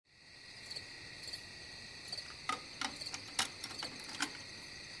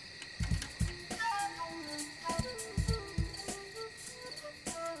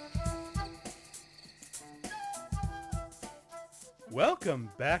Welcome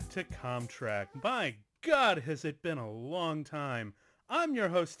back to Comtrack. My God, has it been a long time. I'm your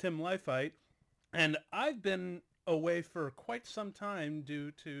host, Tim Leifheit, and I've been away for quite some time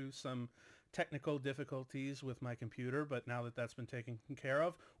due to some technical difficulties with my computer, but now that that's been taken care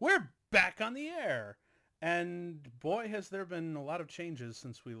of, we're back on the air. And boy, has there been a lot of changes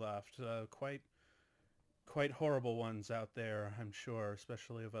since we left. Quite horrible ones out there, I'm sure,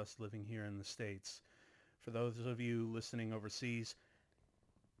 especially of us living here in the States. For those of you listening overseas,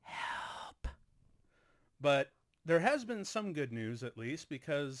 help. But there has been some good news, at least,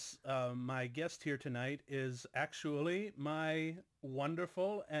 because my guest here tonight is actually my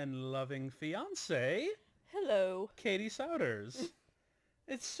wonderful and loving fiance, Hello. Katie Souders.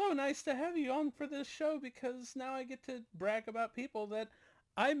 It's so nice to have you on for this show because now I get to brag about people that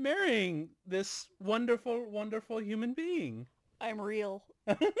I'm marrying this wonderful, wonderful human being. I'm real.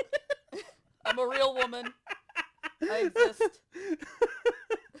 I'm a real woman. I exist.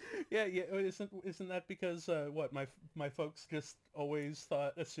 Yeah. Isn't that because what my folks just always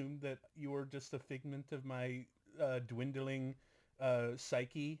assumed that you were just a figment of my dwindling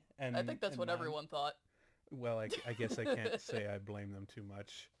psyche I think that's what mind? everyone thought. Well, I guess I can't say I blame them too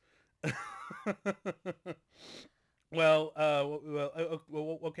much.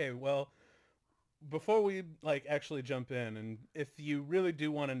 Okay. Well, before we actually jump in, and if you really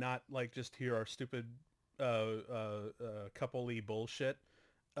do want to not just hear our stupid couple-y bullshit,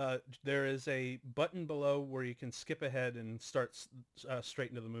 there is a button below where you can skip ahead and start straight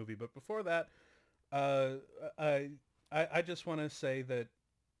into the movie. But before that, uh, I just want to say that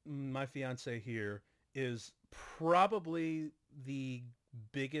my fiance here is probably the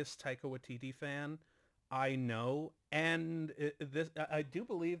biggest Taika Waititi fan I know, and I do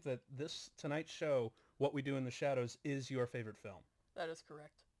believe that this tonight's show, What We Do in the Shadows, is your favorite film. That is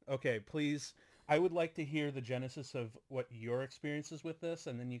correct. Okay, please. I would like to hear the genesis of what your experience is with this,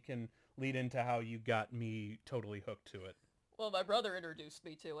 and then you can lead into how you got me totally hooked to it. Well, my brother introduced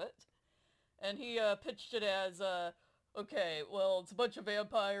me to it, and he pitched it as, okay, well, it's a bunch of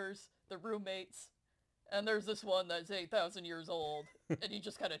vampires, they're roommates, and there's this one that's 8,000 years old, and he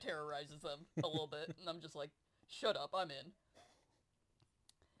just kind of terrorizes them a little bit, and I'm just like, shut up, I'm in.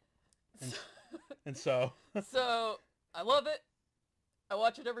 And, and so, So, I love it. I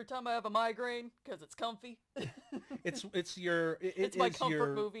watch it every time I have a migraine, because it's comfy. it's It's my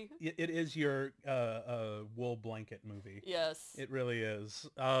comfort movie. It is your wool blanket movie. Yes. It really is.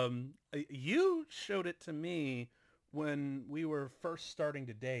 You showed it to me when we were first starting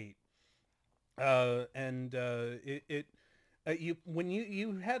to date, and you when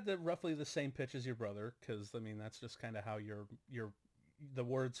you had roughly the same pitch as your brother, because I mean that's just kind of how your the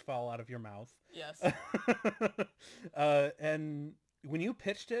words fall out of your mouth. Yes. And when you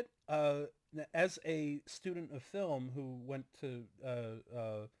pitched it, as a student of film who went to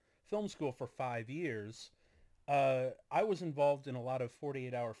film school for 5 years, I was involved in a lot of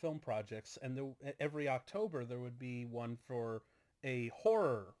 48-hour film projects, and every October there would be one for a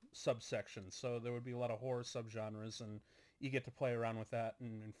horror subsection. So there would be a lot of horror subgenres, and you get to play around with that,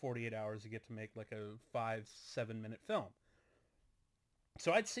 and in 48 hours you get to make like a 5-7 minute film.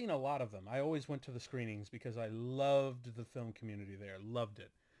 So I'd seen a lot of them. I always went to the screenings because I loved the film community there, loved it.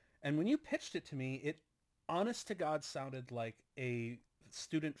 And when you pitched it to me, it honest to God sounded like a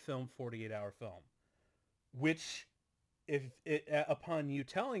student film 48-hour film, which if it, upon you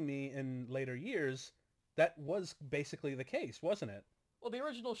telling me in later years, that was basically the case, wasn't it? Well, the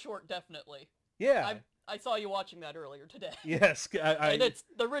original short, definitely. Yeah. I saw you watching that earlier today. Yes. And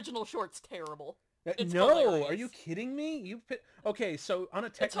the original short's terrible. It's no, hilarious. Are you kidding me? Okay, so on a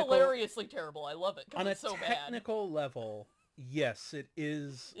It's technical, hilariously terrible. I love it because it's so bad. On a technical level, yes, it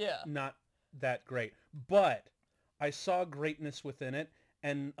is Yeah. not that great. But I saw greatness within it,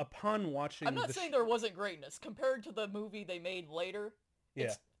 and upon watching I'm not saying there wasn't greatness. Compared to the movie they made later,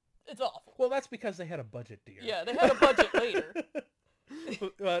 yeah, it's awful. well, that's because they had a budget, dear. Yeah, they had a budget later.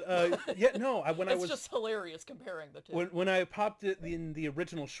 But yeah, no. It's just hilarious comparing the two. When I popped it in the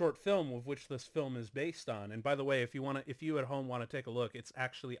original short film of which this film is based on, and by the way, if you at home want to take a look, it's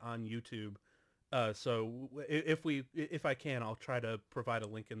actually on YouTube. So if I can, I'll try to provide a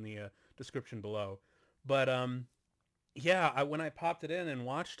link in the description below. But yeah, when I popped it in and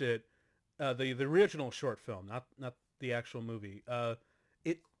watched it, the original short film, not the actual movie.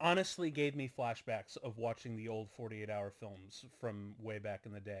 It honestly gave me flashbacks of watching the old 48-hour films from way back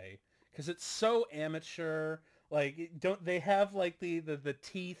in the day, because it's so amateur. Like, don't they have like the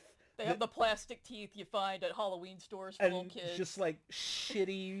teeth? They have the plastic teeth you find at Halloween stores for little kids. Just like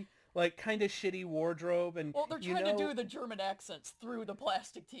shitty, like kind of shitty wardrobe, and Well, they're you trying to know, do the German accents through the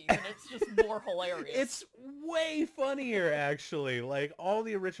plastic teeth, and it's just more hilarious. it's way funnier actually. Like all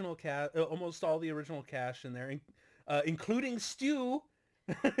the original cast, almost all the original cast in there, including Stu.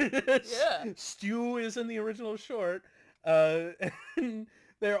 Yeah. Stu is in the original short, uh, and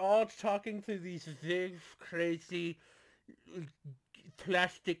they're all talking through these big, crazy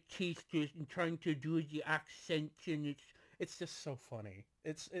plastic teeth, trying to do the accent, and it's just so funny.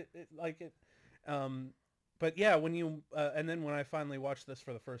 It like it, um, but yeah, when you and then when I finally watched this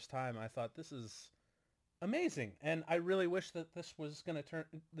for the first time, I thought this is amazing, and I really wish that this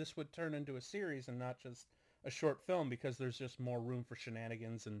would turn into a series and not just a short film, because there's just more room for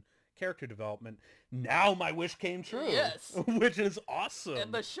shenanigans and character development. Now my wish came true, Yes. which is And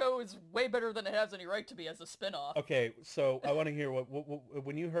awesome. the show is way better than it has any right to be as a spin-off. Okay, so I want to hear what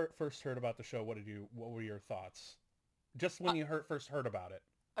when you first heard about the show. What were your thoughts? Just when I, you first heard about it.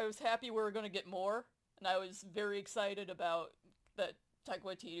 I was happy we were going to get more, and I was very excited about that Taika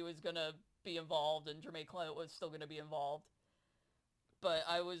Waititi was going to be involved and Jermaine Clement was still going to be involved. But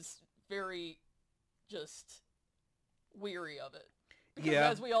I was very just weary of it. Because Yeah,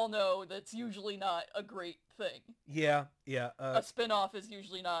 as we all know, that's usually not a great thing. yeah, yeah. A spin-off is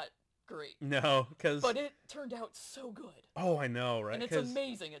usually not great. No, because But it turned out so good. oh, I know, right? And it's Because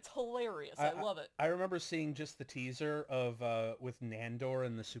amazing. It's hilarious. I love it. I remember seeing just the teaser of with Nandor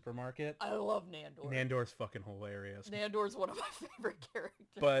in the supermarket. I love Nandor. Nandor's fucking hilarious. Nandor's one of my favorite characters.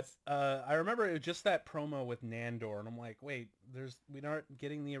 But I remember it was just that promo with Nandor, and I'm like, wait, we aren't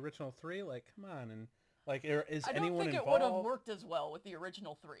getting the original three. Like, come on, and like, is I don't anyone think it involved? would have worked as well with the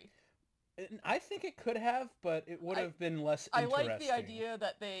original three. I think it could have, but it would have been less I interesting. like the idea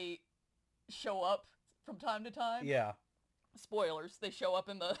that they show up from time to time. Yeah, Spoilers. They show up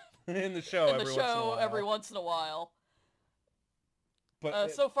in the in the show every once in a while.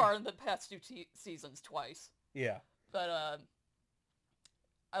 But So far in the past two seasons, twice. yeah, But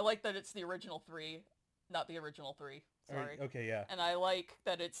I like that it's the original three, not the original three. Sorry. Okay, yeah. And I like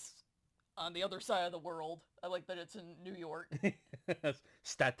that it's on the other side of the world. I like that it's in New York.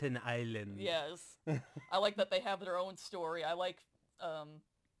 Staten Island. Yes. I like that they have their own story. I like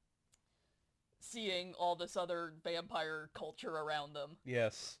seeing all this other vampire culture around them.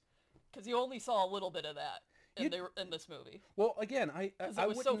 Yes. Because you only saw a little bit of that in this movie. Well, again, I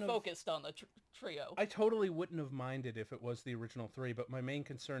was so focused on the trio. I totally wouldn't have minded if it was the original three, but my main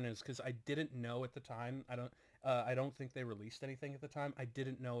concern is because I didn't know at the time. I don't think they released anything at the time. I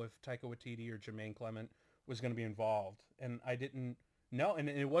didn't know if Taika Waititi or Jermaine Clement was going to be involved, and I didn't know. And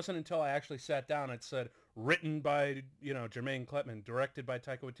it wasn't until I actually sat down, it said written by Jermaine Clement, directed by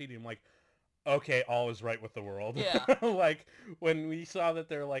Taika Waititi. I'm like, okay, all is right with the world. Yeah. Like when we saw that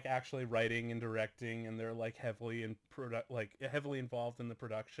they're like actually writing and directing, and they're like heavily involved in the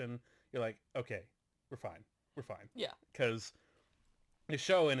production, you're like, okay, we're fine. Yeah. Because the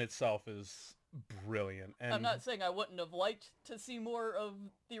show in itself is brilliant. And I'm not saying I wouldn't have liked to see more of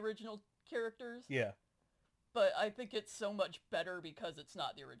the original characters. Yeah. But I think it's so much better because it's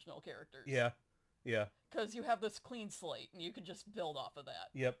not the original characters. Yeah. Yeah. Because you have this clean slate, and you can just build off of that.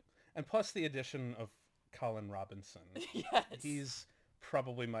 Yep. And plus the addition of Colin Robinson. Yes. He's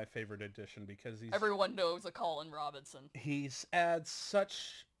probably my favorite addition because everyone knows a Colin Robinson. He's adds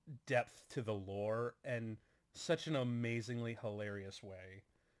such depth to the lore and such an amazingly hilarious way.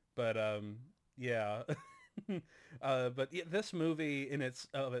 But yeah. But yeah, this movie in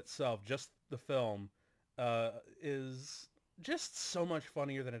itself, just the film, is just so much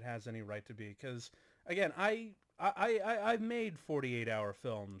funnier than it has any right to be. Because again, I've made 48-hour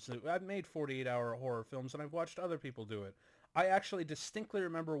films. I've made 48-hour horror films, and I've watched other people do it. I actually distinctly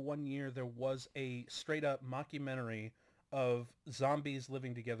remember one year there was a straight-up mockumentary of zombies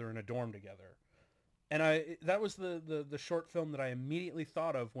living together in a dorm together. And that was the short film that I immediately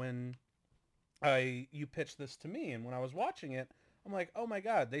thought of when you pitched this to me. And when I was watching it, I'm like, oh my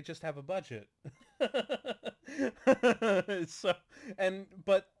God, they just have a budget.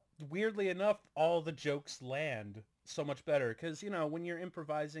 But weirdly enough, all the jokes land so much better because, when you're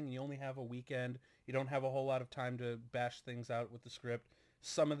improvising and you only have a weekend, you don't have a whole lot of time to bash things out with the script.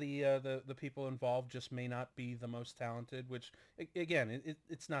 Some of the people involved just may not be the most talented, which again,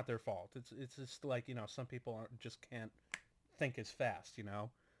 it's not their fault. It's just like, some people just can't think as fast,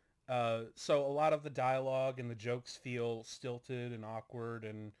 So a lot of the dialogue and the jokes feel stilted and awkward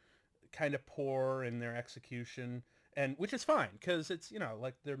and kind of poor in their execution, and which is fine because it's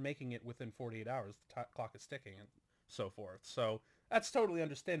like they're making it within 48 hours. The clock is ticking and so forth. So that's totally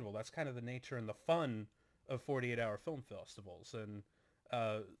understandable. That's kind of the nature and the fun of 48-hour film festivals. And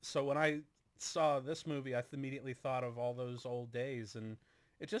so when I saw this movie, I immediately thought of all those old days, and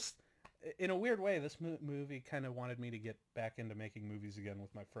it just in a weird way, this movie kind of wanted me to get back into making movies again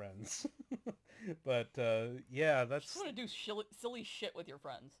with my friends. But yeah, You just want to do silly shit with your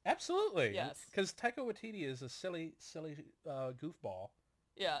friends. absolutely. Yes. Because Taika Waititi is a silly goofball.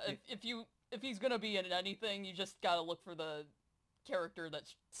 Yeah, if he's gonna be in anything, you just gotta look for the character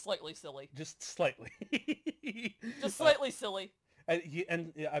that's slightly silly. Just slightly. Just slightly silly.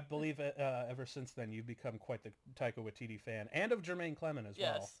 And I believe ever since then you've become quite the Taika Waititi fan, and of Jermaine Clement as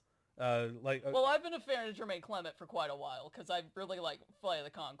well. Yes. Well, I've been a fan of Jermaine Clement for quite a while, because I really like Flight of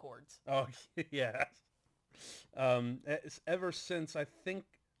the Conchords. Oh, yeah. Ever since, I think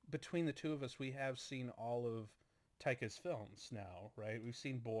between the two of us, we have seen all of Taika's films now, right? We've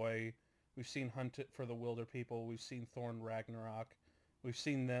seen Boy, we've seen Hunt for the Wilder People, we've seen Thor Ragnarok, we've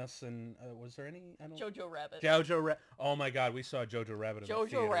seen this, and was there any? Jojo Rabbit. Oh my God, we saw Jojo Rabbit in the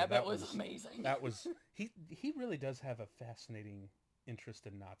theater. Jojo Rabbit was amazing. That was he really does have a fascinating interest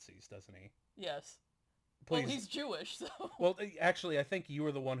in Nazis, doesn't he? Yes. Please. Well, he's Jewish, so... Well, actually, I think you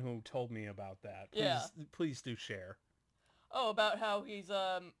were the one who told me about that. Please do share. Oh, about how he's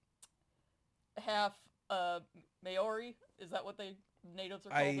half Maori? Is that what natives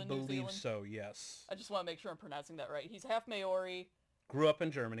are called in New Zealand? I believe so, yes. I just want to make sure I'm pronouncing that right. He's half Maori. Grew up in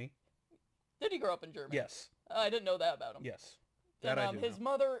Germany. Did he grow up in Germany? Yes. I didn't know that about him. Yes. That I do his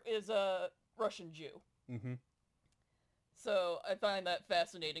mother is a Russian Jew. Mm-hmm. So I find that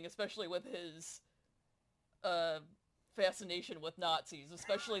fascinating, especially with his fascination with Nazis,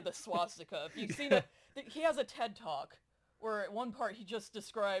 especially the swastika. If you've seen it, he has a TED Talk where at one part he just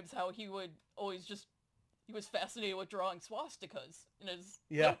describes how he was fascinated with drawing swastikas in his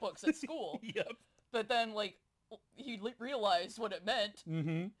notebooks at school. Yep. But then, he realized what it meant,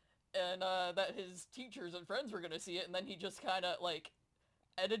 mm-hmm. and that his teachers and friends were going to see it, and then he just kind of,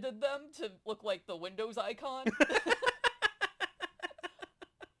 edited them to look like the Windows icon.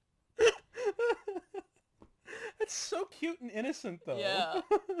 It's so cute and innocent, though. Yeah.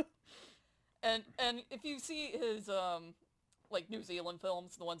 And if you see his, New Zealand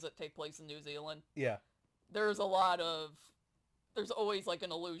films, the ones that take place in New Zealand. Yeah. There's always,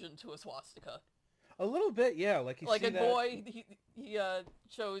 an allusion to a swastika. A little bit, yeah. Like a boy, he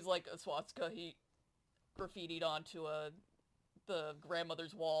shows, a swastika he graffitied onto the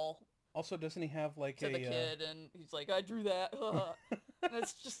grandmother's wall. Also, doesn't he have, to the kid, and he's like, I drew that. And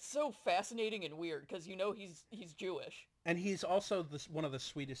it's just so fascinating and weird, because he's Jewish. And he's also one of the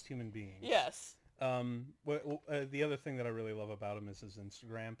sweetest human beings. Yes. The other thing that I really love about him is his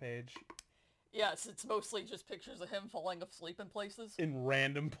Instagram page. Yes, it's mostly just pictures of him falling asleep in places. In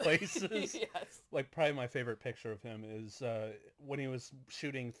random places. Yes. Probably my favorite picture of him is when he was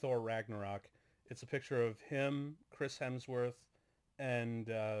shooting Thor Ragnarok. It's a picture of him, Chris Hemsworth, and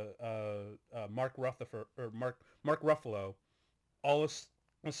Mark Ruffalo, all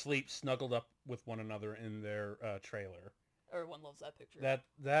asleep, snuggled up with one another in their trailer. Everyone loves that picture.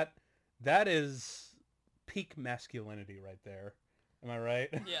 That is peak masculinity right there. Am I right?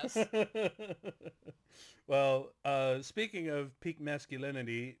 Yes. Well, speaking of peak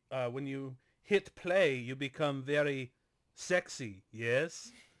masculinity, when you hit play, you become very sexy,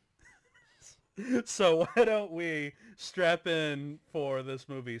 yes? So why don't we strap in for this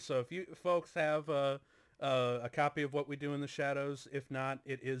movie? So if you folks have a copy of What We Do in the Shadows, if not,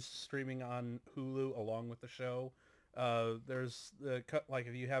 it is streaming on Hulu along with the show. There's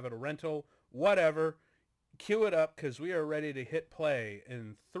if you have it a rental, whatever, cue it up because we are ready to hit play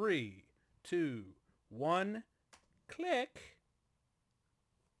in 3, 2, 1, click.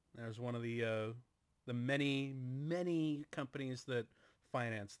 There's one of the many companies that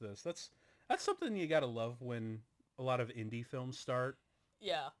finance this. That's something you gotta love when a lot of indie films start.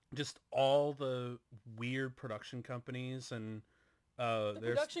 Yeah. Just all the weird production companies and the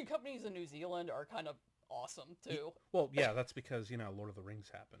production companies in New Zealand are kind of awesome too. Well, yeah, that's because Lord of the Rings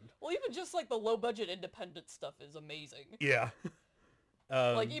happened. Well, even just the low budget independent stuff is amazing. Yeah.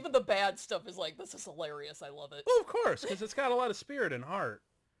 Even the bad stuff is this is hilarious. I love it. Well, of course, because it's got a lot of spirit and heart.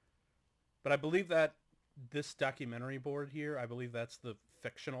 But I believe that this documentary board here, I believe that's the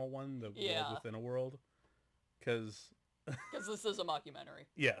fictional one, the world within a world. Because this is a mockumentary.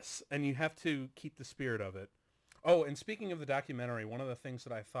 Yes, and you have to keep the spirit of it. Oh, and speaking of the documentary, one of the things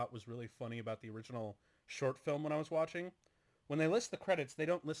that I thought was really funny about the original short film when I was watching, when they list the credits, they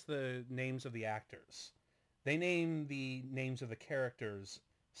don't list the names of the actors. They name the names of the characters,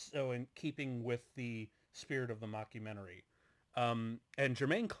 so in keeping with the spirit of the mockumentary. And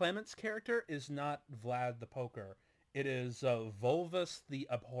Jermaine Clement's character is not Vlad the Poker. It is Volvus the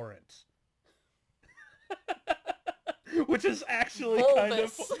Abhorrent. Which is actually kind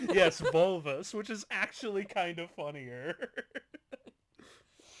of... Yes, Volvus, which is actually kind of funnier.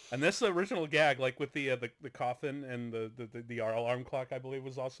 And this original gag, like with the coffin and the alarm clock, I believe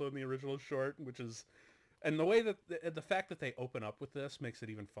was also in the original short, which is, and the way that the fact that they open up with this makes it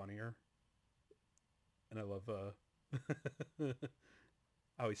even funnier. And I love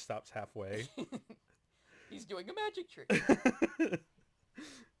how he stops halfway. He's doing a magic trick.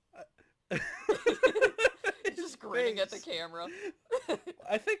 He's just grinning at the camera.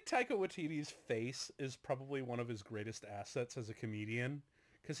 I think Taika Waititi's face is probably one of his greatest assets as a comedian,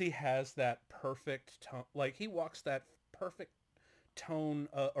 because he has that perfect tone. Like, he walks that perfect tone,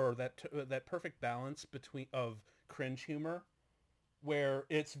 or that perfect balance between of cringe humor, where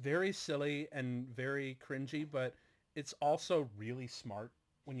it's very silly and very cringy, but it's also really smart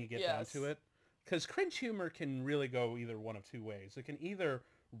when you get down to it. Because cringe humor can really go either one of two ways. It can either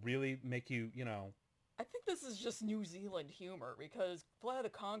really make you, I think this is just New Zealand humor, because Flight of the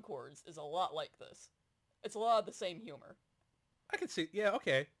Conchords is a lot like this. It's a lot of the same humor. I can see. Yeah,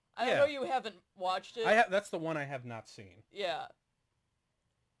 okay. I know you haven't watched it. That's the one I have not seen. Yeah.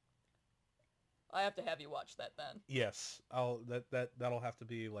 I have to have you watch that then. Yes, that'll have to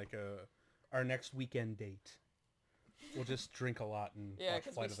be like our next weekend date. We'll just drink a lot and watch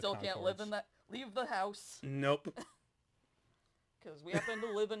Flight of the Conchords. Still can't leave the house. Nope. Because we happen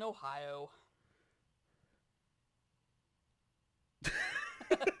to live in Ohio.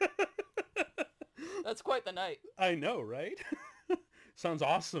 That's quite the night. I know, right? Sounds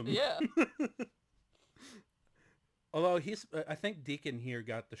awesome. Yeah. Although I think Deacon here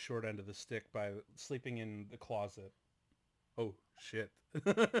got the short end of the stick by sleeping in the closet. Oh, shit.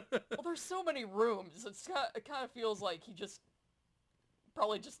 Well, there's so many rooms. It kind of feels like he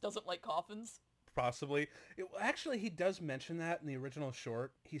probably just doesn't like coffins. Possibly. Actually, he does mention that in the original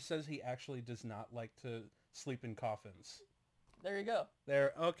short. He says he actually does not like to sleep in coffins. There you go.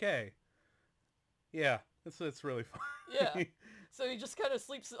 Okay. Yeah, it's really fun. Yeah. So he just kind of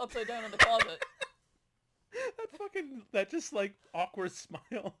sleeps upside down in the closet. that just like awkward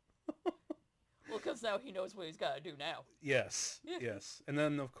smile. Well, because now he knows what he's got to do now. Yes, yes. And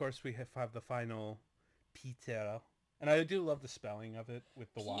then, of course, we have the final Peter. And I do love the spelling of it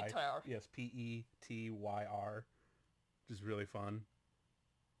with the Y. Peter. Yes, Petyr, which is really fun.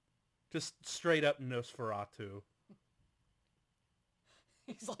 Just straight up Nosferatu.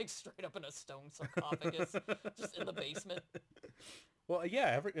 He's like straight up in a stone sarcophagus, just in the basement. Well,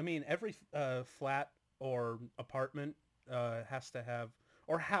 yeah, every flat or apartment has to have,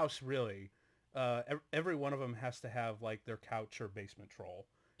 or house really, every one of them has to have like their couch or basement troll.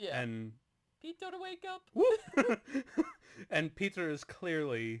 Yeah. And Peter to wake up. And Peter is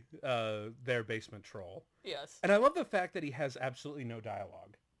clearly their basement troll. Yes. And I love the fact that he has absolutely no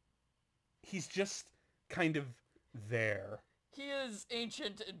dialogue. He's just kind of there. He is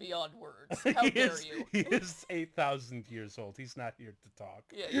ancient and beyond words. How dare you? He is 8,000 years old. He's not here to talk.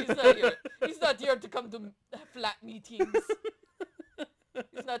 Yeah, he's not here. He's not here to come to flat meetings.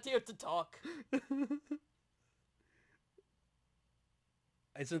 He's not here to talk.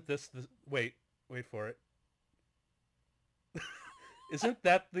 Isn't this the... Wait for it. Isn't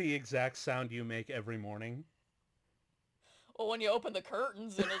that the exact sound you make every morning? Well, when you open the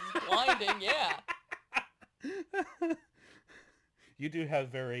curtains and it's blinding, yeah. You do have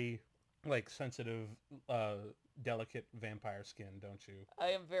very, like, sensitive, delicate vampire skin, don't you? I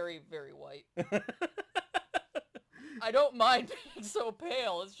am very, very white. I don't mind being so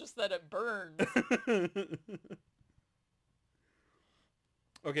pale, it's just that it burns.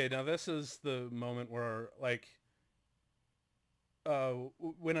 Okay, now this is the moment where, like,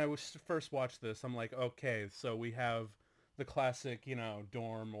 when I first watched this, I'm like, okay, so we have the classic,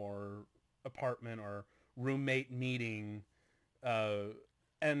 dorm or apartment or roommate meeting,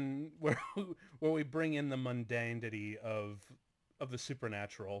 and where we bring in the mundanity of the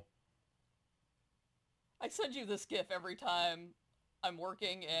supernatural. I send you this gif every time I'm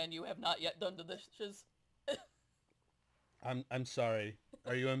working and you have not yet done the dishes. I'm sorry.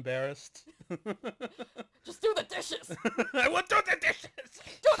 Are you embarrassed? Just do the dishes! I will do the dishes!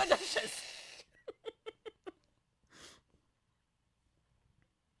 Do the dishes!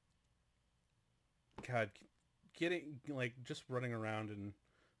 God, just running around in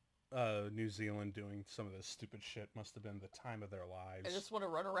New Zealand doing some of this stupid shit must have been the time of their lives. I just want to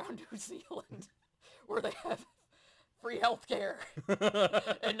run around New Zealand where they have free healthcare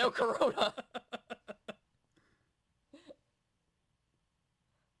and no corona.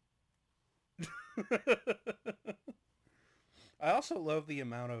 I also love the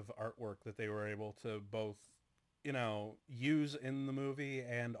amount of artwork that they were able to both, use in the movie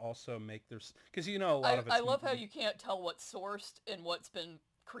and also make their... Because, a lot of it's... I love how you can't tell what's sourced and what's been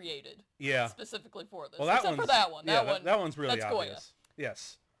created. Yeah. Specifically for this. Well, Except for that one. Yeah, that one's really obvious. Goya.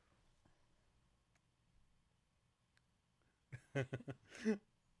 Yes.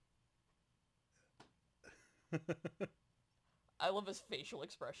 I love his facial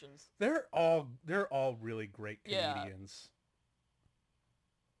expressions. They're all really great Yeah. comedians.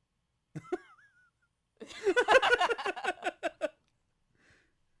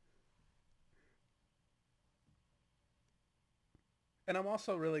 And I'm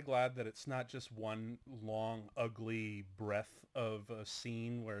also really glad that it's not just one long, ugly breath of a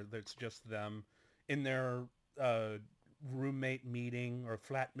scene where it's just them in their uh, roommate meeting or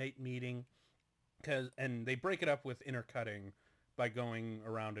flatmate meeting, and they break it up with intercutting by going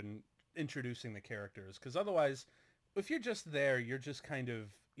around and introducing the characters. Because otherwise, if you're just there, you're just kind of,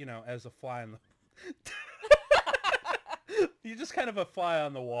 as a fly on the... you're just kind of a fly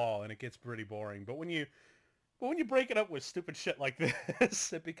on the wall, and it gets pretty boring. But when you break it up with stupid shit like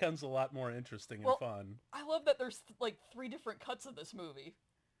this, it becomes a lot more interesting and Well, fun. I love that there's like 3 different cuts of this movie.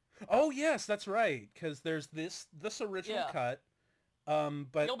 Oh yes, that's right. Because there's this original Yeah. cut,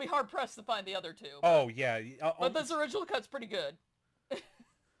 but You'll be hard pressed to find the other 2. oh yeah, But this original cut's pretty good.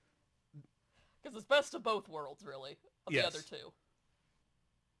 Because it's best of both worlds, really, of the other 2.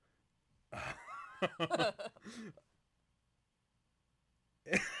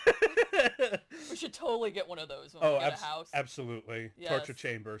 We should totally get one of those when we get a house. Absolutely. Yes. Torture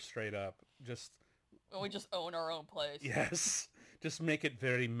chamber, straight up. Just When we just own our own place. yes, just make it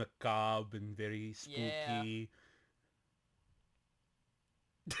very macabre and very spooky.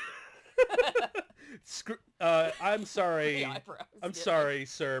 I'm sorry. The eyebrows. I'm yeah. sorry,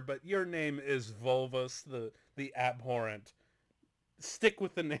 sir, but your name is Volvus the Abhorrent. Stick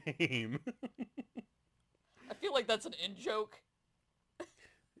with the name. I feel like that's an in-joke.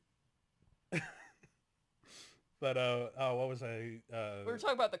 But what was I? We were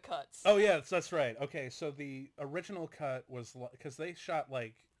talking about the cuts. Oh yes, that's right. Okay, so the original cut was because they shot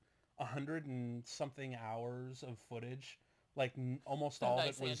like 100 and something hours of footage, like almost all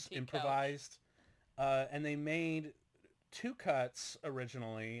Nice of it was antique improvised, and they made 2 cuts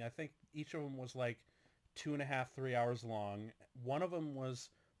originally. I think each of them was like 2.5, 3 hours long. One of them was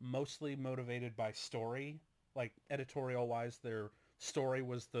mostly motivated by story, like editorial wise, their story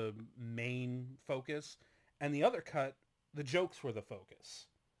was the main focus. And the other cut, the jokes were the focus.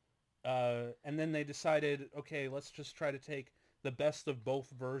 And then they decided, okay, let's just try to take the best of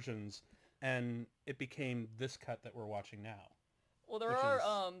both versions, and it became this cut that we're watching now. Well, there are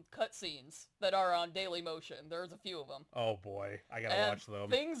cut scenes that are on Daily Motion. There's a few of them. Oh boy, I gotta And watch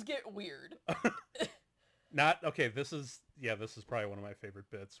them. things get weird. This is probably one of my favorite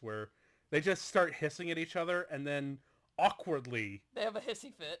bits where they just start hissing at each other and then awkwardly. They have a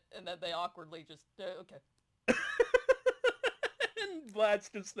hissy fit, and then they awkwardly just, okay. And Vlad's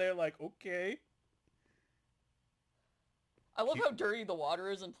just there like, okay. I love how dirty the water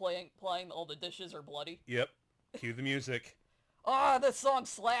is and implying all the dishes are bloody. Yep. Cue the music. Ah, this song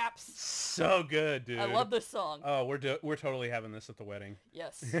slaps. So good, dude. I love this song. Oh, we're totally having this at the wedding.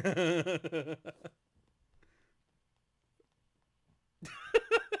 Yes.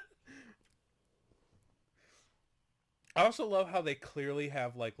 I also love how they clearly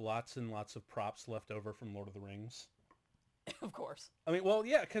have like lots and lots of props left over from Lord of the Rings. Of course. I mean, well,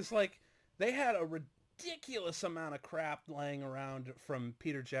 yeah, because like they had a ridiculous amount of crap laying around from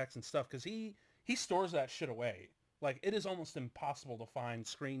Peter Jackson stuff because he stores that shit away. Like it is almost impossible to find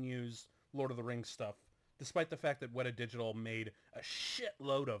screen used Lord of the Rings stuff, despite the fact that Weta Digital made a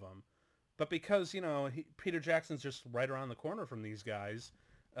shitload of them. But because Peter Jackson's just right around the corner from these guys,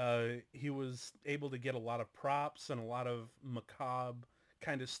 he was able to get a lot of props and a lot of macabre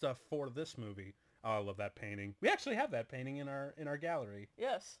kind of stuff for this movie. Oh, I love that painting. We actually have that painting in our gallery.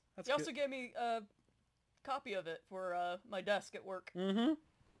 Yes. That's He also good. gave me a copy of it for my desk at work. Mm-hmm.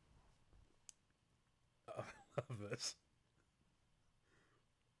 Oh, I love this.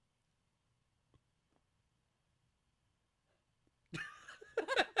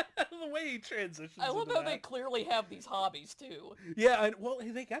 The way he transitions. I love into how that. they clearly have these hobbies, too. Yeah, well,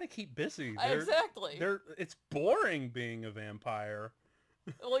 they got to keep busy. Exactly. It's boring being a vampire.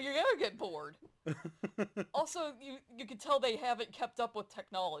 Well, you're gonna get bored. Also, you can tell they haven't kept up with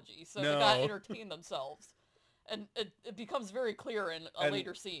technology, so they gotta entertain themselves. And it becomes very clear in a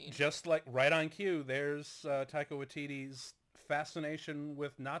later scene. Just like right on cue, there's Taika Waititi's fascination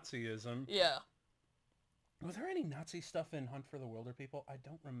with Nazism. Yeah. Was there any Nazi stuff in Hunt for the Wilder People? I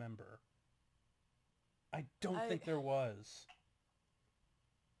don't remember. I don't think there was.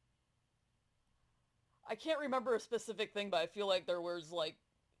 I can't remember a specific thing, but I feel like there was, like,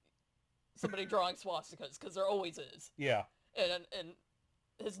 somebody drawing swastikas, because there always is. Yeah. In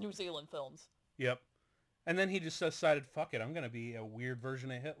his New Zealand films. Yep. And then he just decided, fuck it, I'm going to be a weird version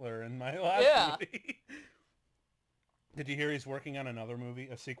of Hitler in my last movie. Did you hear he's working on another movie,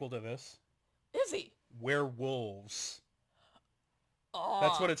 a sequel to this? Is he? Werewolves.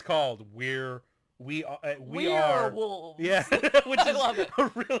 That's Ah, what it's called. We are. werewolves. Yeah, which I is love it.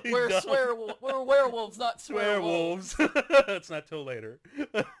 a really We're dumb we're werewolves, not werewolves. swearwolves. It's not till later.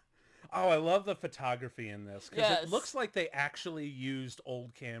 Oh, I love the photography in this because Yes. it looks like they actually used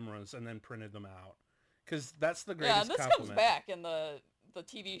old cameras and then printed them out. Because that's the Yeah, greatest and this compliment. comes back in the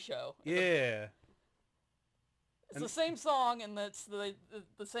TV show. Yeah. It's the same song, and it's the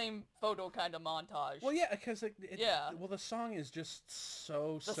same photo kind of montage. Well, yeah, because Yeah. Well, the song is just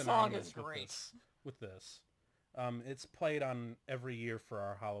so The song synonymous is great. with this. It's played on every year for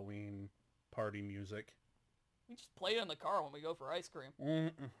our Halloween party music. We just play it in the car when we go for ice cream.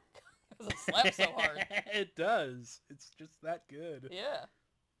 Mm-mm. Because it slaps so hard. It does. It's just that good. Yeah.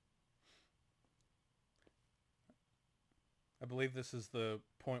 I believe this is the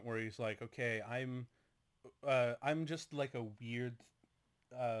point where he's like, okay, I'm just like a weird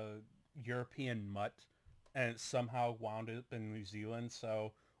European mutt, and it somehow wound up in New Zealand.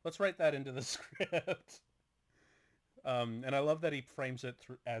 So let's write that into the script. And I love that he frames it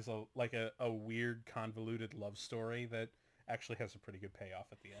as a weird convoluted love story that actually has a pretty good payoff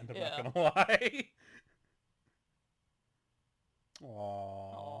at the end. I'm not gonna lie.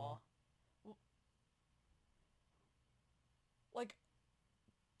 Aww. Like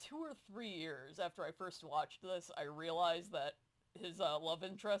 2 or 3 years after I first watched this, I realized that his love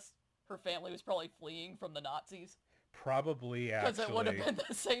interest, her family was probably fleeing from the Nazis. Probably, actually. Because it would have been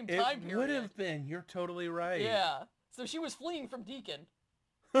the same time period. It would have been. You're totally right. Yeah. So she was fleeing from Deacon.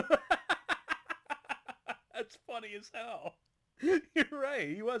 That's funny as hell. You're right.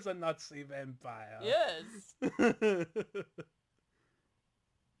 He was a Nazi vampire. Yes.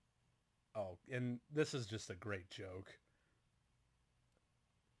 Oh, and this is just a great joke.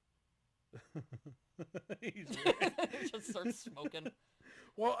 He just starts smoking.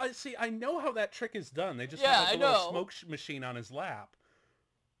 Well, I know how that trick is done. They just Yeah, have I a little know. smoke machine on his lap.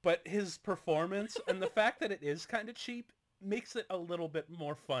 But his performance and the fact that it is kind of cheap makes it a little bit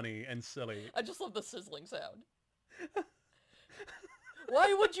more funny and silly. I just love the sizzling sound.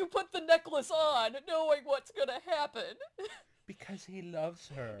 Why would you put the necklace on knowing what's gonna happen? Because he loves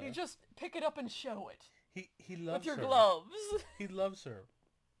her. You just pick it up and show it. He loves with your her. gloves. He loves her.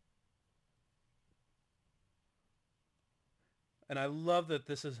 And I love that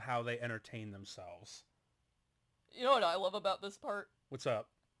this is how they entertain themselves. You know what I love about this part? What's up?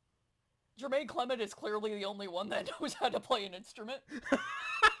 Jermaine Clement is clearly the only one that knows how to play an instrument.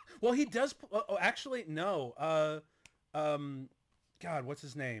 Well, he does. Oh, actually, no. God, what's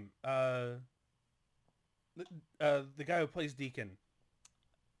his name? The guy who plays Deacon.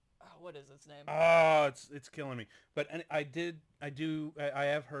 What is his name? Oh, it's killing me. But I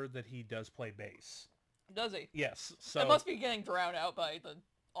have heard that he does play bass. Does he? Yes. So it must be getting drowned out by the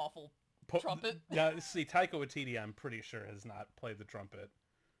awful trumpet. Yeah. See, Taika Waititi, I'm pretty sure, has not played the trumpet.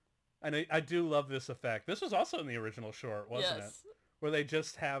 And I do love this effect. This was also in the original short, wasn't it? Where they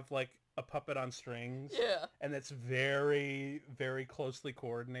just have like a puppet on strings. Yeah. And it's very, very closely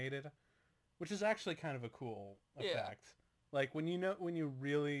coordinated, which is actually kind of a cool effect. Yeah. Like when you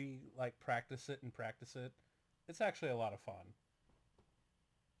really like practice it, it's actually a lot of fun.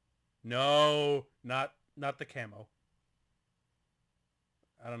 No, not the camo.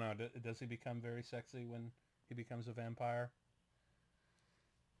 I don't know. Does he become very sexy when he becomes a vampire?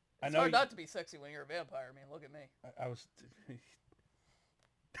 It's hard not to be sexy when you're a vampire. I mean, look at me. I was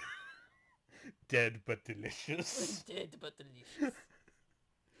dead but delicious. Dead but delicious.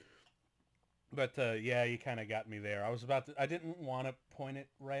 But yeah, you kind of got me there. I didn't want to point it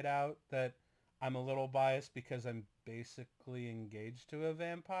right out that I'm a little biased because I'm basically engaged to a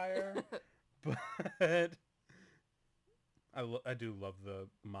vampire. But I do love the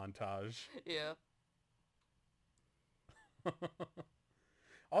montage. Yeah.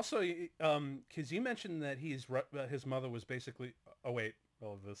 Also, because you mentioned that his mother was basically... Oh, wait.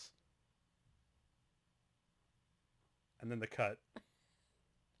 All of this. And then the cut.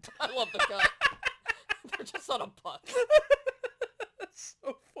 I love the cut. They're just on a bus. That's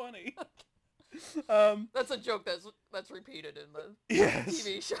so funny. That's a joke that's repeated in the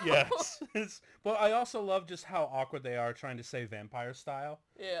TV show. Yes. But I also love just how awkward they are trying to say vampire style.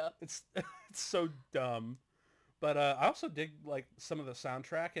 Yeah. It's so dumb. But I also dig like some of the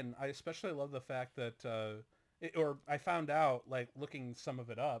soundtrack, and I especially love the fact that I found out, like, looking some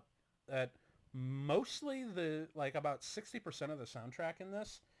of it up, that mostly about 60% of the soundtrack in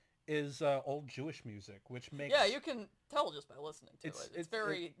this is old Jewish music, which makes... Yeah, you can tell just by listening to it. It's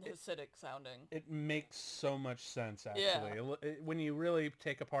very Hasidic sounding. It makes so much sense, actually. Yeah. When you really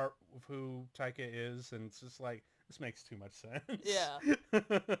take apart who Taika is, and it's just like, This makes too much sense. Yeah.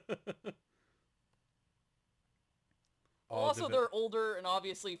 All Also, of it. they're older and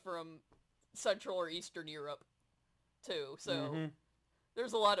obviously from Central or Eastern Europe, too. So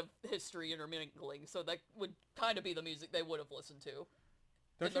there's a lot of history intermingling. So that would kind of be the music they would have listened to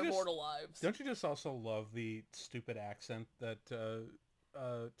in their mortal lives. Don't you just also love the stupid accent that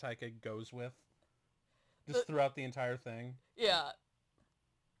Taika goes with? Just throughout the entire thing? Yeah.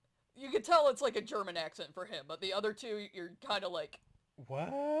 You can tell it's like a German accent for him, but the other two, you're kind of like...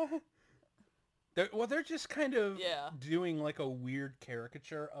 What? They're just kind of doing like a weird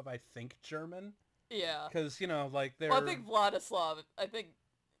caricature of, I think, German. Yeah. Because, you know, like they're... Well, I think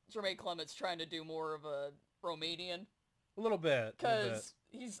Jermaine Clement's trying to do more of a Romanian. A little bit. Because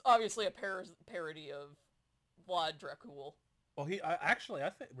he's obviously a parody of Vlad Dracul. Well, I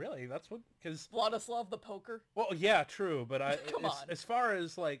think, really, that's what, because... Vladislav the Poker? Well, yeah, true, but Come on. As far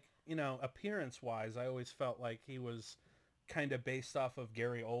as, like, you know, appearance-wise, I always felt like he was kind of based off of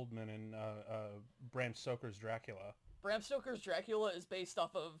Gary Oldman and Bram Stoker's Dracula. Bram Stoker's Dracula is based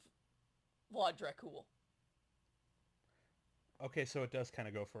off of Vlad Dracul. Okay, so it does kind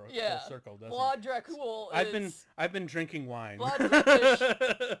of go for a full circle, doesn't Vlad it? Dracul is... I've been drinking wine.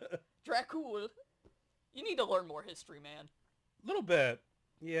 Vlad Dracul. You need to learn more history, man. A little bit,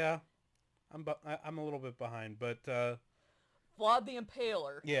 yeah. I'm a little bit behind, but Vlad the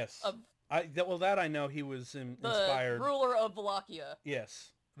Impaler. Yes. That I know he was inspired. The ruler of Wallachia.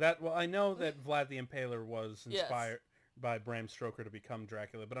 Yes. I know that Vlad the Impaler was inspired by Bram Stoker to become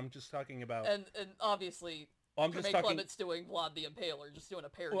Dracula, but I'm just talking about. And obviously, Jermaine Clement's doing Vlad the Impaler, just doing a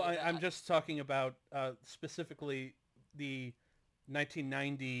parody. Well, of that. I'm just talking about specifically the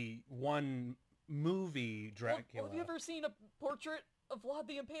 1991 movie Dracula. Well, have you ever seen a portrait of Vlad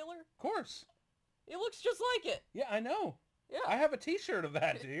the Impaler? Of course. It looks just like it. Yeah, I know. Yeah. I have a T-shirt of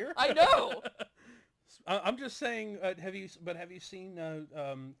that, dear. I know. I'm just saying. Have you seen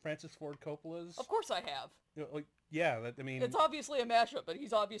Francis Ford Coppola's? Of course I have. Yeah, I mean. It's obviously a mashup, but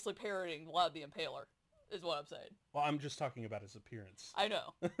he's obviously parodying Vlad the Impaler, is what I'm saying. Well, I'm just talking about his appearance. I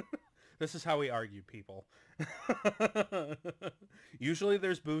know. This is how we argue, people. Usually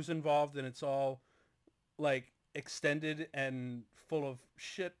there's booze involved, and it's all, like, extended and full of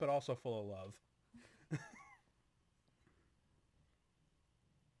shit, but also full of love.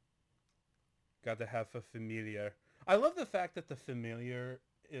 Got to have a familiar. I love the fact that the familiar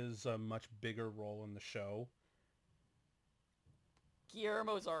is a much bigger role in the show.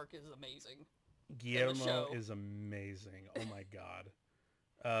 Guillermo's arc is amazing. Guillermo is amazing. Oh my god.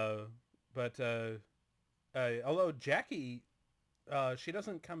 Although Jackie, she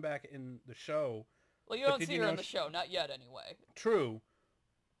doesn't come back in the show. Well, you don't see her in the show, not yet anyway. True.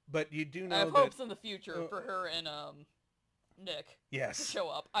 But you do know I have hopes in the future for her and Nick to show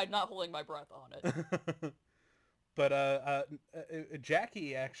up. I'm not holding my breath on it. But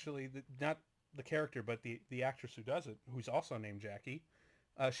Jackie, actually, not the character, but the actress who does it, who's also named Jackie,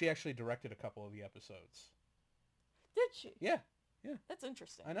 she actually directed a couple of the episodes. Did she? Yeah. That's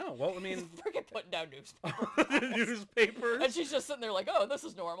interesting. I know. Well, I mean... Forget putting down newspapers. Newspapers. And she's just sitting there like, oh, this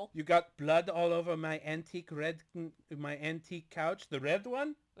is normal. You got blood all over my antique couch, the red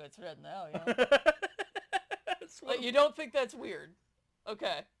one? It's red now, yeah. Like, you don't think that's weird?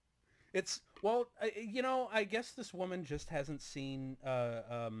 Okay. It's, well, I guess this woman just hasn't seen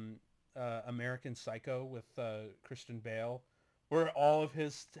American Psycho with Christian Bale, where all of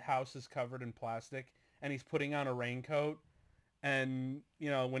his house is covered in plastic, and he's putting on a raincoat, and,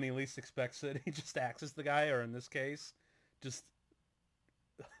 when he least expects it, he just axes the guy, or in this case, just...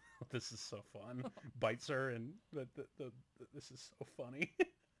 This is so fun. Bites her, and this is so funny.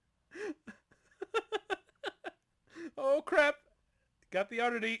 Oh, crap. Got the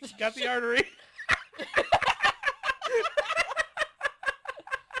artery.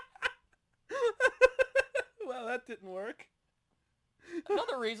 Well, that didn't work.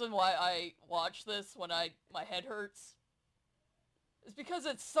 Another reason why I watch this when my head hurts is because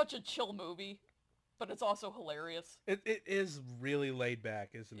it's such a chill movie, but it's also hilarious. It is really laid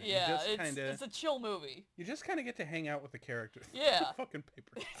back, isn't it? Yeah, it's a chill movie. You just kind of get to hang out with the characters. Yeah. Fucking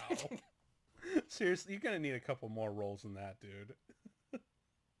paper towel. Seriously, you're going to need a couple more rolls than that, dude.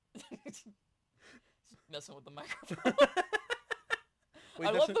 Messing with the microphone. Wait,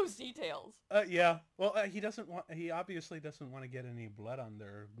 I love those details. Yeah. Well, he obviously doesn't want to get any blood on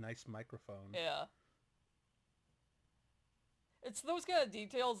their nice microphone. Yeah. It's those kind of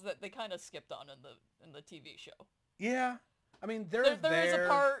details that they kind of skipped on in the TV show. Yeah. I mean, there is a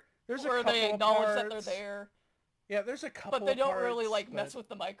part where they acknowledge that they're there. Yeah, there's a couple But they don't parts, really, mess with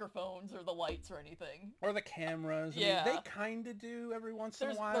the microphones or the lights or anything. Or the cameras. Yeah. I mean, they kind of do every once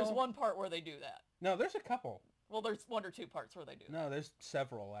in a while. There's one part where they do that. No, there's a couple. Well, there's one or two parts where they do. No, there's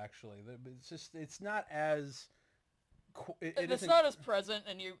several actually. It's just it's not as. It's not as present,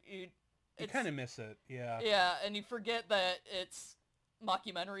 and you kind of miss it. Yeah. Yeah, and you forget that it's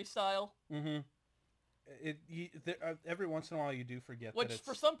mockumentary style. Mm-hmm. Every once in a while you do forget which that it's...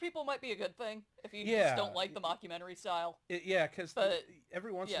 for some people might be a good thing if you just don't like the mockumentary style. Because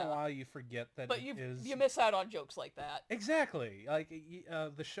every once in a while you forget that you miss out on jokes like that. Exactly. Like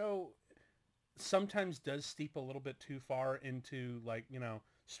the show sometimes does steep a little bit too far into like,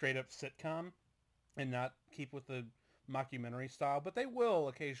 straight up sitcom and not keep with the mockumentary style, but they will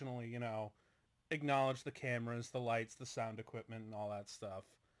occasionally, acknowledge the cameras, the lights, the sound equipment, and all that stuff.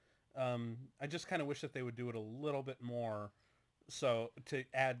 I just kind of wish that they would do it a little bit more, so to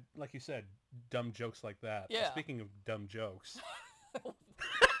add, like you said, dumb jokes like that. Yeah. Speaking of dumb jokes.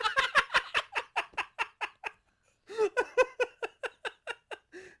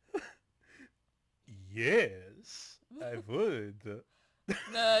 Yes, I would.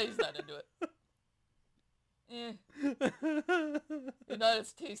 Nah, he's not into it. You're not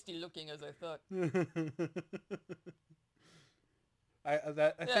as tasty looking as I thought. I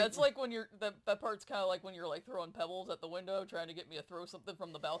think... it's like when you're that part's kind of like when you're like throwing pebbles at the window trying to get me to throw something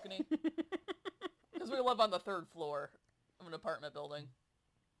from the balcony. Because we live on the 3rd floor of an apartment building,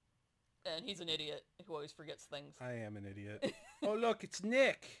 and he's an idiot who always forgets things. I am an idiot. Oh look, it's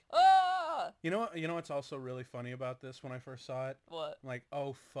Nick. Ah! You know what's also really funny about this when I first saw it? What? I'm like,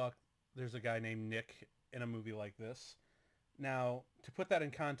 oh fuck, there's a guy named Nick in a movie like this. Now, to put that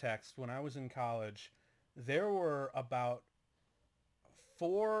in context, when I was in college, there were about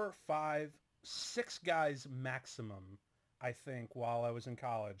 4, 5, 6 guys maximum, I think, while I was in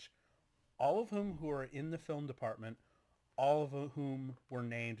college, all of whom who are in the film department, all of whom were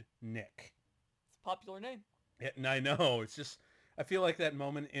named Nick. It's a popular name. Yeah, and I know, it's just, I feel like that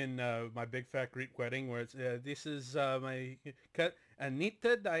moment in My Big Fat Greek Wedding where it's, this is my cut,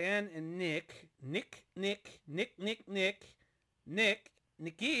 Anita, Diane, and Nick, Nikki,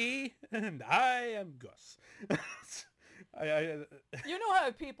 and I am Gus. You know how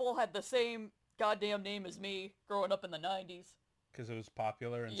people had the same goddamn name as me growing up in the 90s? Because it was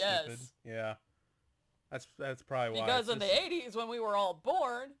popular and stupid? Yeah. That's probably why. Because in the 80s, when we were all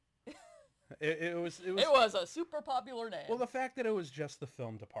born, it was a super popular name. Well, the fact that it was just the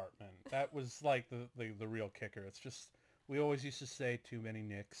film department, that was like the real kicker. It's just, we always used to say too many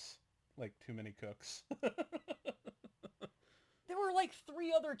Nicks, like too many cooks. There were like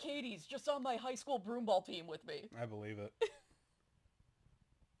 3 other Katies just on my high school broomball team with me. I believe it.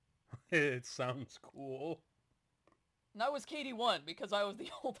 It sounds cool. And I was Katie 1 because I was the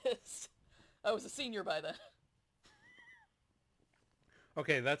oldest. I was a senior by then.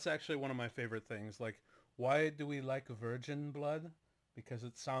 Okay, that's actually one of my favorite things. Like, why do we like virgin blood? Because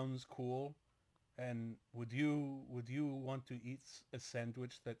it sounds cool. And would you want to eat a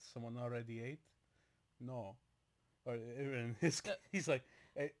sandwich that someone already ate? No. Or in his, he's like,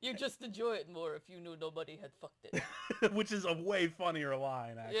 you just enjoy it more if you knew nobody had fucked it. Which is a way funnier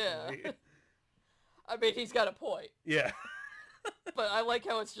line, actually. Yeah. I mean, he's got a point. Yeah. But I like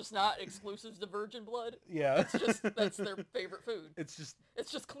how it's just not exclusive to virgin blood. Yeah. It's just, that's their favorite food. It's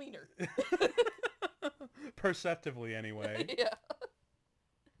just cleaner. Perceptively, anyway. Yeah.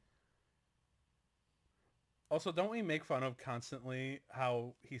 Also, don't we make fun of constantly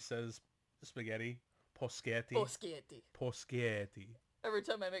how he says spaghetti? Poschetti. Poschetti. Every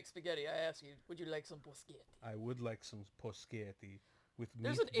time I make spaghetti, I ask you, would you like some poschetti? I would like some poschetti with meatballs.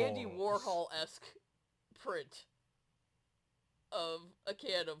 There's an Andy Warhol-esque print of a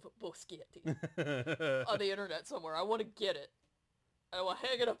can of poschetti on the internet somewhere. I want to get it. I want to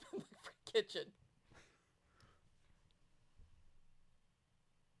hang it up in my kitchen.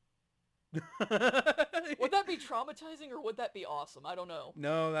 Would that be traumatizing or would that be awesome? I don't know.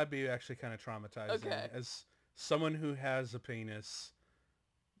 No, that'd be actually kind of traumatizing. Okay. As someone who has a penis,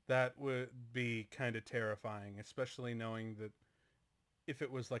 that would be kind of terrifying, especially knowing that if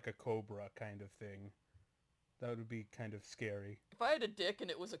it was like a cobra kind of thing, that would be kind of scary. If I had a dick and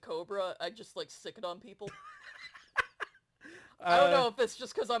it was a cobra, I'd just like stick it on people. I don't know if it's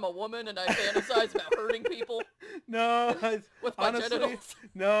just because I'm a woman and I fantasize about hurting people. No, with my genitals.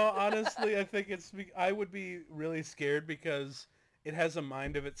 No, honestly, I think I would be really scared because it has a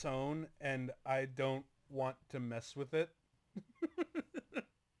mind of its own, and I don't want to mess with it.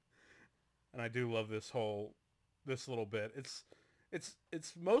 And I do love this little bit.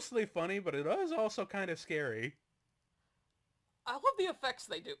 It's mostly funny, but it is also kind of scary. I love the effects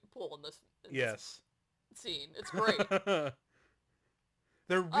they pull in this. Yes. Scene. It's great.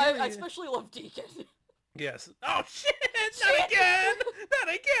 They're really... I especially love Deacon. Yes. Oh shit! Not again! Not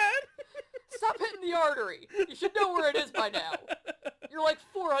again! Stop hitting the artery. You should know where it is by now. You're like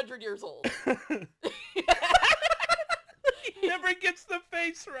 400 years old. He never gets the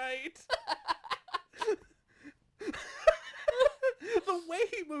face right. The way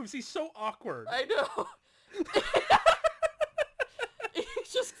he moves, he's so awkward. I know.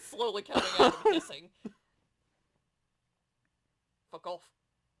 He's just slowly coming out and hissing. Fuck off.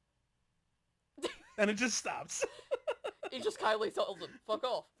 And it just stops. He just kindly tells him, fuck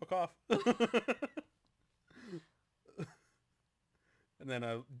off. Fuck off. And then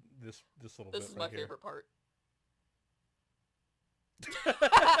this little This bit is right my here. favorite part.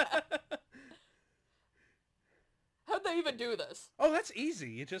 How'd they even do this? Oh, that's easy.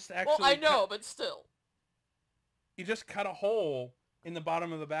 You just actually... Well, I know, but still. You just cut a hole in the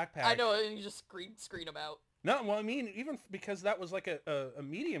bottom of the backpack. I know, and you just screen them out. No, well, I mean, even because that was like a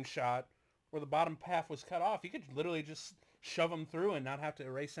medium shot where the bottom half was cut off, you could literally just shove him through and not have to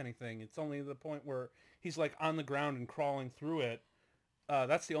erase anything. It's only the point where he's like on the ground and crawling through it.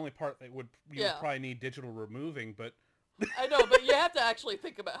 That's the only part that you would probably need digital removing, but... I know, but you have to actually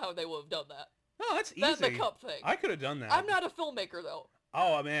think about how they would have done that. No, that's easy. That's the cup thing. I could have done that. I'm not a filmmaker, though.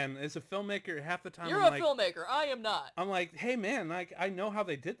 Oh, man, as a filmmaker, half the time You're I'm a filmmaker. I am not. I'm like, hey, man, like, I know how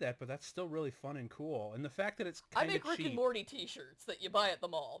they did that, but that's still really fun and cool. And the fact that it's kind I of make Rick cheap. and Morty t-shirts that you buy at the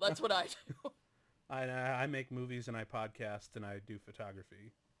mall. That's what I do. I make movies and I podcast and I do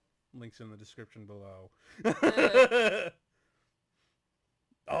photography. Links in the description below.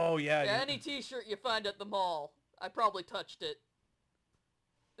 Oh, yeah. Yeah, any t-shirt you find at the mall, I probably touched it.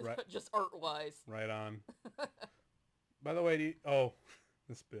 Right. Just art-wise. Right on. By the way,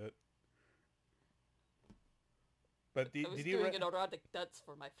 this bit. But I was doing an erotic dance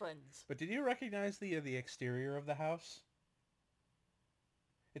for my friends. But did you recognize the exterior of the house?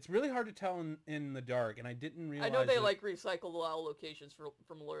 It's really hard to tell in the dark, and I didn't realize. I know they like recycle a lot of locations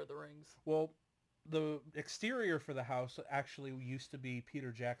from Lord of the Rings. Well, the exterior for the house actually used to be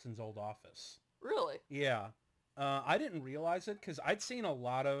Peter Jackson's old office. Really? Yeah. I didn't realize it because I'd seen a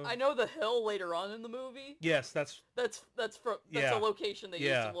lot of... I know the hill later on in the movie. Yes, that's a location they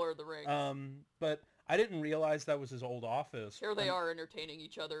used in Lord of the Rings. But I didn't realize that was his old office. Here they are entertaining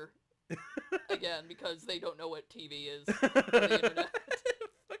each other again because they don't know what TV is on the internet.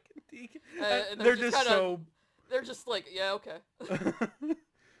 Fucking Deacon. And they're just so... They're just like, yeah, okay.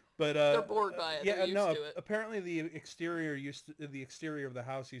 But they're bored by it. They're used to it. Apparently the exterior of the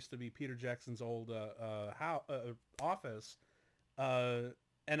house used to be Peter Jackson's old office, and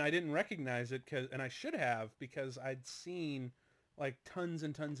I didn't recognize it and I should have because I'd seen like tons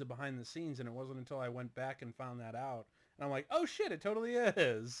and tons of behind the scenes, and it wasn't until I went back and found that out, and I'm like, oh shit, it totally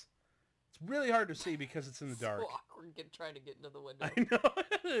is. It's really hard to see because it's in the dark. So awkward trying to get into the window. I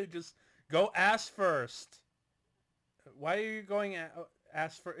know. Just go ass first. Why are you going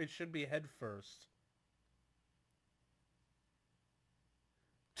ass first? It should be head first.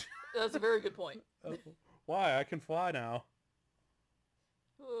 That's a very good point. Why? I can fly now.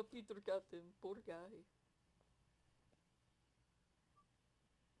 Oh, Peter got him. Poor guy.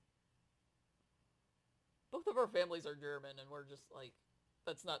 Both of our families are German, and we're just like,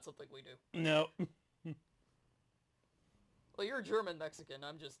 that's not something we do. No. Well, you're German Mexican.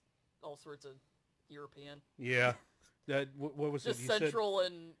 I'm just all sorts of European. Yeah. What was just it? Just Central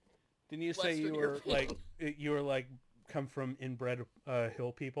and didn't you Western say you were European. like come from inbred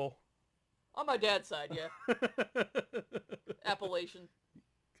hill people? On my dad's side, yeah. Appalachian.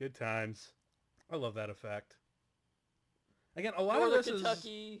 Good times. I love that effect. Again, a lot Northern of this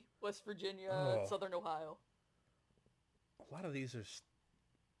Kentucky, West Virginia, Southern Ohio. A lot of these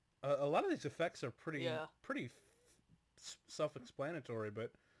effects are pretty self-explanatory,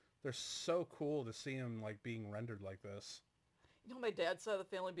 but they're so cool to see them like being rendered like this. You know, my dad's side of the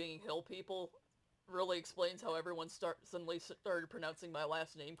family being hill people really explains how everyone suddenly started pronouncing my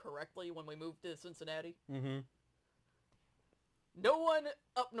last name correctly when we moved to Cincinnati. Mm-hmm. No one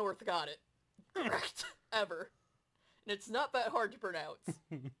up north got it correct ever, and it's not that hard to pronounce.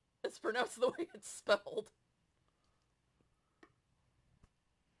 It's pronounced the way it's spelled.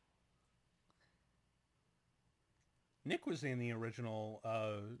 Nick was in the original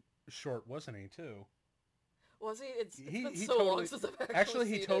short, wasn't he, too? Was he? It's been so long since I've actually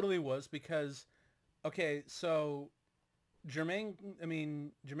seen he totally was, because, okay, so Jermaine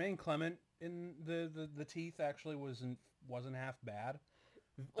Clement in the teeth actually wasn't half bad.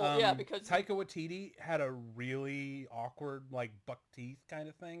 Well, yeah, because Taika Waititi had a really awkward, like, buck teeth kind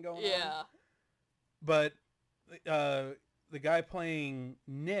of thing going on. Yeah. But the guy playing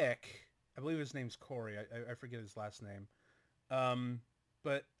Nick, I believe his name's Corey. I forget his last name.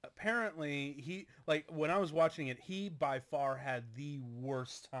 But apparently he, like, when I was watching it, he by far had the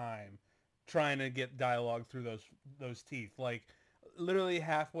worst time trying to get dialogue through those teeth. Like literally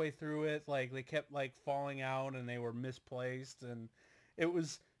halfway through it, like they kept like falling out and they were misplaced, and it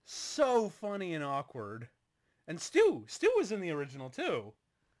was so funny and awkward. And Stu was in the original too.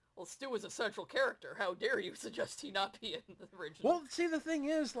 Well, Stu was a central character. How dare you suggest he not be in the original? Well, see, the thing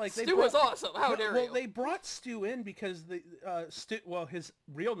is, like, Stu was awesome. How dare you? Well, they brought Stu in because Stu. Well, his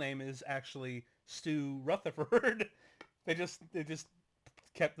real name is actually Stu Rutherford. they just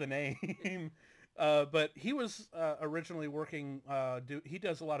kept the name. But he was originally working. He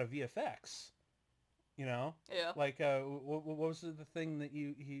does a lot of VFX. You know. Yeah. Like, what was the thing that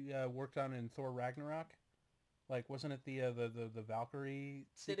he worked on in Thor Ragnarok? Like, wasn't it the Valkyrie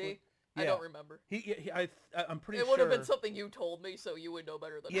sequence? Did he? Yeah. I don't remember. I'm pretty sure... It would have been something you told me, so you would know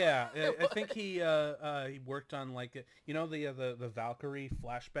better than Yeah, I I think he worked on, like, you know, the Valkyrie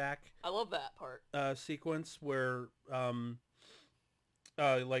flashback... I love that part. Sequence where,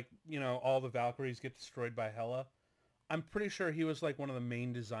 like, you know, all the Valkyries get destroyed by Hela. I'm pretty sure he was, like, one of the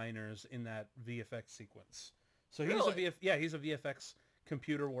main designers in that VFX sequence. So he's Really? he's a VFX...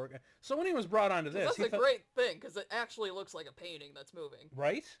 computer work. So when he was brought onto this, that's a great thing because it actually looks like a painting that's moving.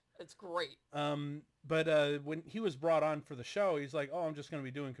 Right? It's great. But when he was brought on for the show, he's like, "Oh, I'm just going to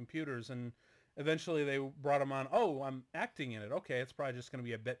be doing computers," and eventually they brought him on. "Oh, I'm acting in it. Okay, it's probably just going to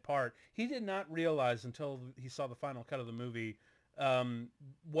be a bit part." He did not realize until he saw the final cut of the movie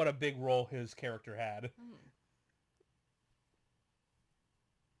what a big role his character had.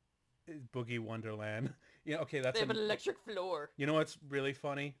 Boogie Wonderland. Yeah, okay, that's... They have an electric floor. You know what's really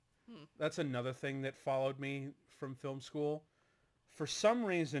funny? That's another thing that followed me from film school. For some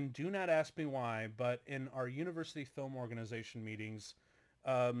reason, do not ask me why, but in our university film organization meetings,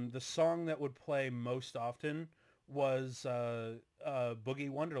 the song that would play most often was Boogie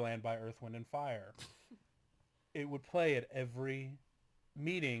Wonderland by Earth, Wind & Fire. It would play at every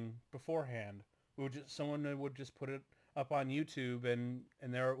meeting beforehand. Someone would just put it up on YouTube, and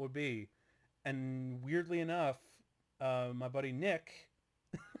there it would be. And weirdly enough, my buddy Nick,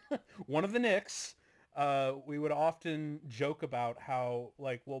 one of the Nicks, we would often joke about how,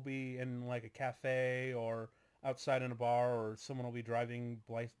 like, we'll be in, like, a cafe or outside in a bar, or someone will be driving,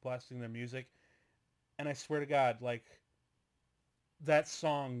 blasting their music. And I swear to God, like, that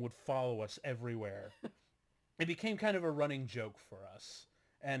song would follow us everywhere. It became kind of a running joke for us.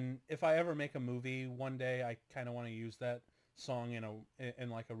 And if I ever make a movie one day, I kind of want to use that song in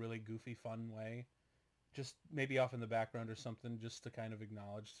like a really goofy, fun way. Just maybe off in the background or something, just to kind of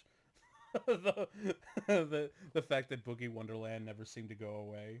acknowledge the fact that Boogie Wonderland never seemed to go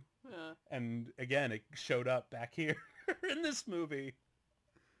away. Yeah. And again, it showed up back here in this movie.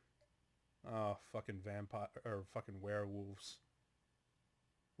 Oh, fucking vampire or fucking werewolves.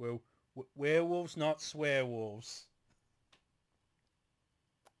 Well, werewolves, not swearwolves.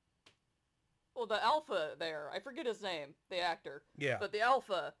 Well, the alpha there, I forget his name, the actor. Yeah. But the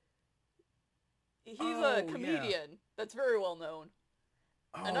alpha, he's a comedian that's very well known.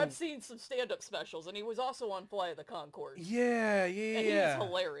 Oh. And I've seen some stand-up specials, and he was also on Flight of the Conchords. Yeah. And he's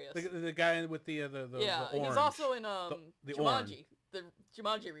hilarious. The guy with the yeah, the orange. He's also in the Jumanji, orange. the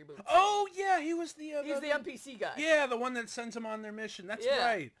Jumanji reboot. Oh yeah, he was the he's the NPC guy. Yeah, the one that sends them on their mission. That's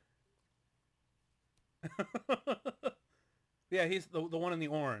right. Yeah, he's the one in the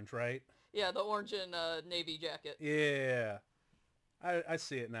orange, right? Yeah, the orange and navy jacket. Yeah, I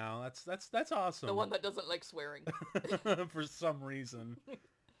see it now. That's awesome. The one that doesn't like swearing. For some reason.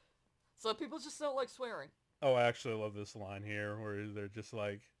 Some people just don't like swearing. Oh, I actually love this line here where they're just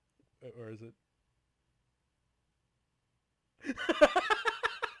like, or is it? Why are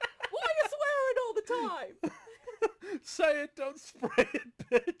you swearing all the time? Say it, don't spray it,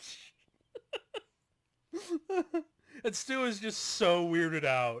 bitch. And Stu is just so weirded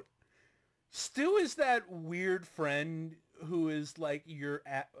out. Stu is that weird friend who is like your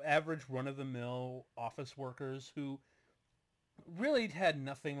average run-of-the-mill office workers who really had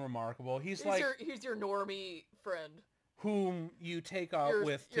nothing remarkable. He's your normie friend whom you take out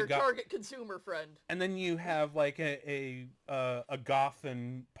with your target consumer friend, and then you have like a goth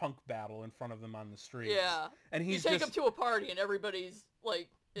and punk battle in front of them on the street. Yeah, and you take him to a party and everybody's like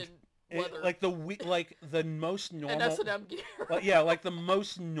in leather, like the most normal and S&M gear. Yeah, like the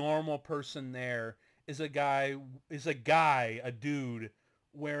most normal person there is a dude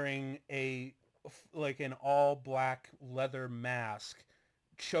wearing an all black leather mask,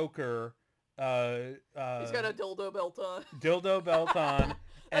 choker. He's got a dildo belt on.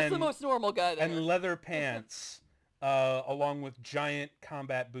 That's the most normal guy there. And leather pants, along with giant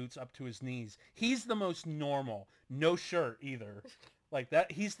combat boots up to his knees. He's the most normal. No shirt either. Like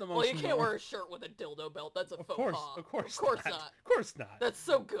that, he's the most. Well, you can't wear a shirt with a dildo belt. That's a faux pas. Of course not. Of course not. That's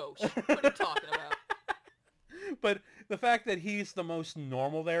so gauche. What are you talking about? But the fact that he's the most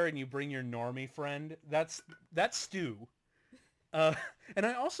normal there, and you bring your normie friend, that's Stu. And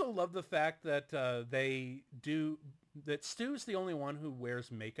I also love the fact that that Stu's the only one who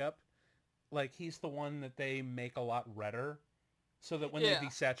wears makeup. Like, he's the one that they make a lot redder, so that when they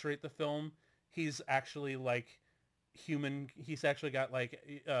desaturate the film, he's actually like human. He's actually got like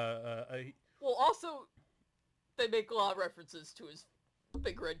well, also they make a lot of references to his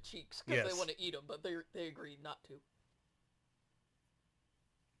big red cheeks because they want to eat him, but they agreed not to.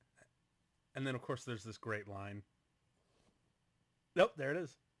 And then of course there's this great line. Nope, there it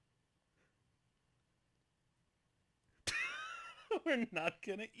is. We're not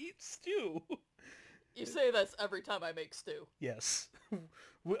gonna eat stew. You say this every time I make stew. Yes.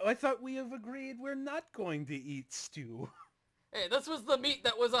 I thought we have agreed we're not going to eat stew. Hey, this was the meat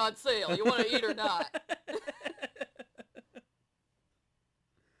that was on sale. You want to eat or not?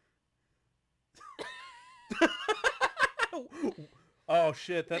 Oh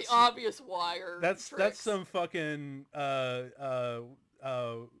shit, that's the obvious wire. That's some fucking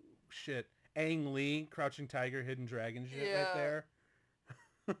shit. Ang Lee, Crouching Tiger, Hidden Dragon shit right there.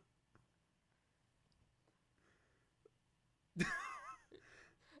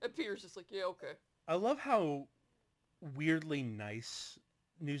 And Peter's just like, yeah, okay. I love how weirdly nice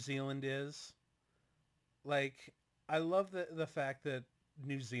New Zealand is. Like, I love the fact that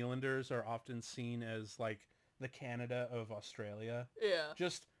New Zealanders are often seen as like the Canada of Australia. Yeah.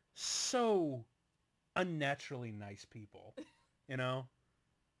 Just so unnaturally nice people, you know?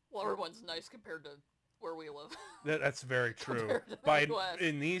 Well, everyone's nice compared to where we live. That's very true.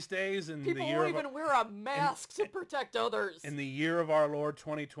 In these days, in people the year won't even wear a mask to protect others. In the year of our Lord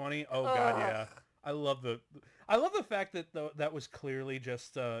 2020, oh god, yeah. I love the fact that that was clearly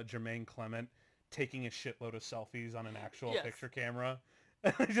just Jermaine Clement taking a shitload of selfies on an actual picture camera.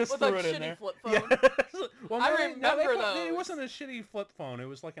 Just threw it in there. Flip phone. Yeah. Well, I remember those. It wasn't a shitty flip phone. It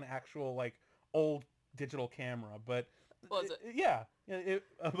was like an actual like old digital camera, but was it? Yeah.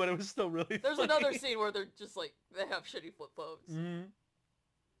 But it was still really There's funny. another scene where they're just like, they have shitty flip phones. Mm-hmm.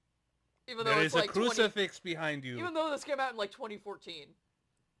 Even though there it's is like a crucifix behind you. Even though this came out in like 2014.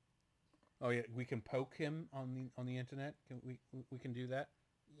 Oh yeah, we can poke him on the internet. We can do that?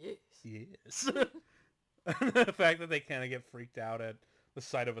 Yes. Yes. The fact that they kind of get freaked out at the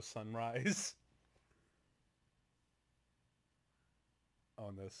sight of a sunrise.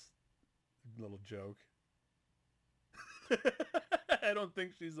 On this little joke. I don't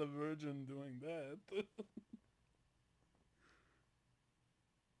think she's a virgin doing that.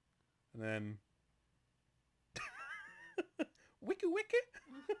 And then... Wiki wiki!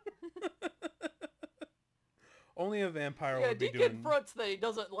 Only a vampire would be Deacon doing... fronts that he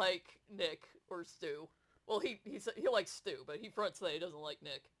doesn't like Nick or Stu. Well, he likes Stu, but he fronts that he doesn't like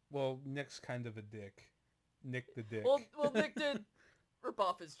Nick. Well, Nick's kind of a dick. Nick the dick. Well, Nick did rip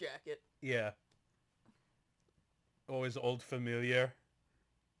off his jacket. Yeah. Always old familiar.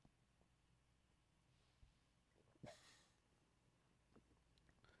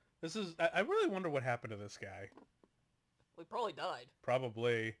 This is... I really wonder what happened to this guy. Well, he probably died.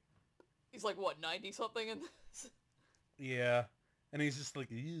 Probably. He's like, what, 90-something in this? Yeah. And he's just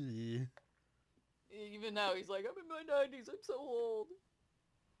like... Ew. Even now, he's like, I'm in my 90s, I'm so old.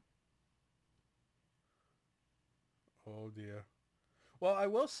 Oh, dear. Well, I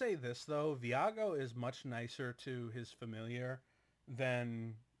will say this, though. Viago is much nicer to his familiar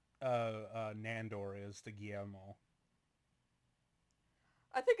than Nandor is to Guillermo.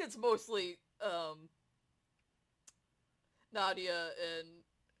 I think it's mostly Nadia and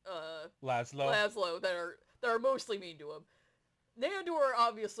Laszlo that are mostly mean to him. Nandor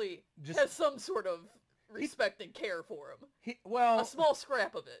obviously has some sort of respect and care for him. A small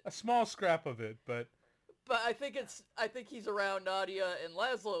scrap of it. A small scrap of it, but I think he's around Nadia and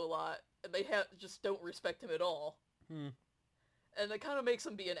Laszlo a lot, and they just don't respect him at all. And it kind of makes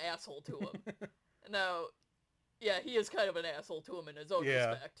him be an asshole to him. Now, yeah, he is kind of an asshole to him in his own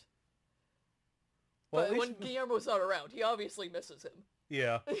respect. Well, but when Guillermo's not around, he obviously misses him.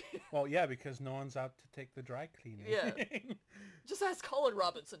 Yeah. Well, yeah, because no one's out to take the dry cleaning. Yeah. Just ask Colin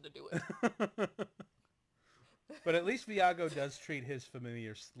Robinson to do it. But at least Viago does treat his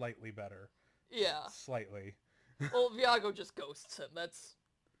familiar slightly better. Yeah. Slightly. Well, Viago just ghosts him. That's...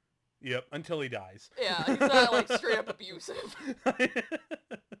 Yep, until he dies. Yeah, he's not, like, straight up abusive.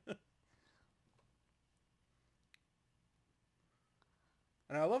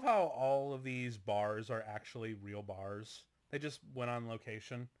 And I love how all of these bars are actually real bars. They just went on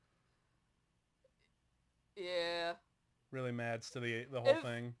location. Yeah. really adds to the whole If-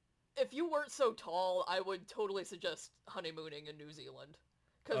 thing. If you weren't so tall, I would totally suggest honeymooning in New Zealand.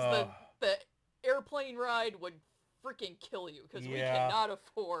 Because Ugh. the airplane ride would freaking kill you, because we Yeah. cannot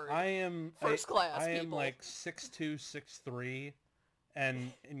afford I am first class I am people. like 6'2", 6'3",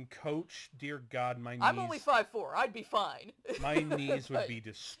 and in coach, dear God, my knees. I'm only 5'4". I'd be fine. My knees would But be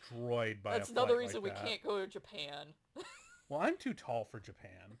destroyed by that's a another flight reason like we that. can't go to Japan. Well, I'm too tall for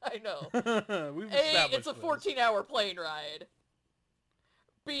Japan. I know. We've A, established it's a this. 14-hour plane ride.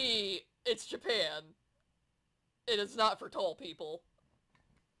 B, it's Japan. It is not for tall people.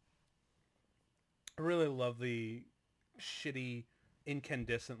 I really love the shitty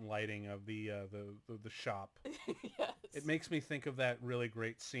incandescent lighting of the shop. Yes. It makes me think of that really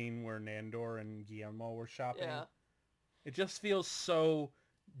great scene where Nandor and Guillermo were shopping. Yeah. It just feels so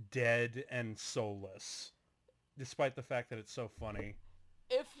dead and soulless, despite the fact that it's so funny.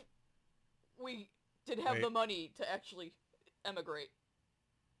 If we did have Wait. the money to actually emigrate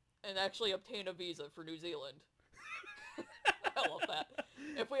and actually obtain a visa for New Zealand. I love that.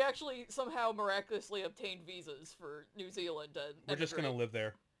 If we actually somehow miraculously obtained visas for New Zealand and We're just gonna emigrate- live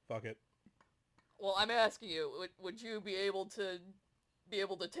there. Fuck it. Well, I'm asking you, would you be able to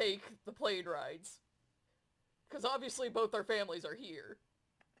take the plane rides? Because obviously both our families are here.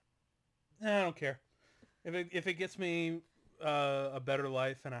 I don't care. If it gets me a better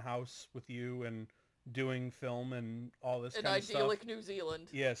life and a house with you and doing film and all this An kind of stuff. idyllic New Zealand.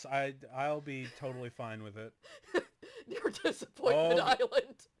 Yes, I'll be totally fine with it. Near Disappointment Oh.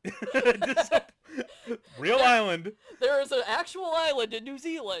 Island. Real island. There is an actual island in New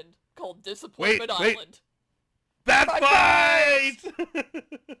Zealand called Disappointment wait. Island. That's Fight!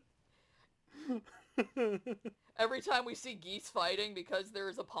 fight! Every time we see geese fighting because there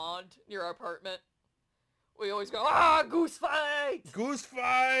is a pond near our apartment, we always go, "Ah, goose fight!" Goose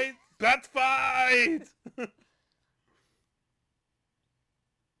fight! Bat fight!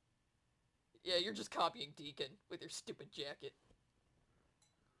 Yeah, you're just copying Deacon with your stupid jacket.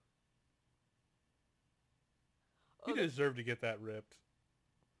 You Oh, deserve to get that ripped.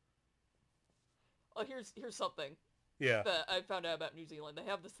 oh, here's something Yeah. that I found out about New Zealand. They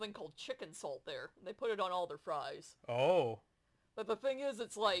have this thing called chicken salt there. And they put it on all their fries. Oh. But the thing is,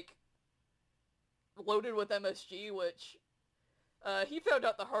 it's like loaded with MSG, which he found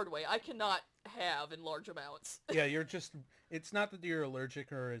out the hard way. I cannot have in large amounts. Yeah, it's not that you're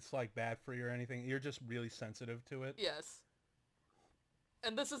allergic or it's like bad for you or anything. You're just really sensitive to it. Yes.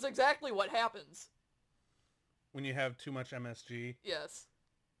 And this is exactly what happens. When you have too much MSG, Yes.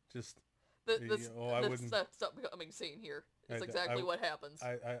 just This I wouldn't. that's upcoming scene here. It's I- exactly I- what happens.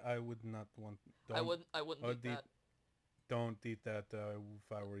 I would not want. I wouldn't I'd do that. Don't eat that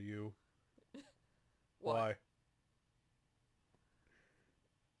if I were you. Why?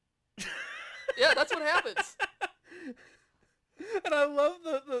 Yeah, that's what happens. And I love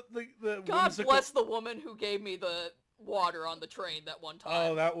the God whimsical... bless the woman who gave me the water on the train that one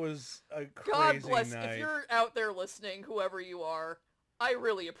time. Oh, that was a crazy God bless. night. If you're out there listening, whoever you are, I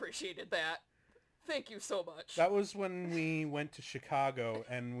really appreciated that. Thank you so much. That was when we went to Chicago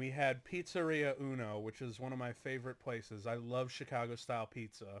and we had Pizzeria Uno, which is one of my favorite places. I love Chicago-style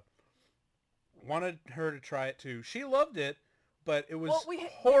pizza. Wanted her to try it too. She loved it, but it was Well,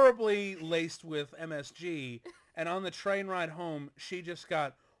 horribly laced with MSG. And on the train ride home, she just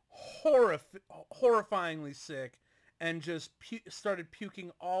got horrifyingly sick and just started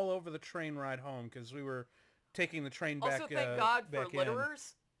puking all over the train ride home because we were taking the train back. Also, thank God for back in.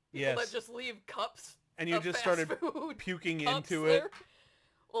 litterers. People Yes. that just leave cups And you of just fast started food puking cups into there. it.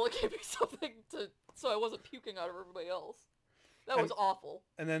 Well, it gave me something so I wasn't puking out of everybody else. That was And- awful.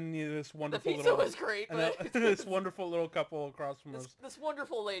 And then this The wonderful pizza little... was great, and but this wonderful little couple across from us. this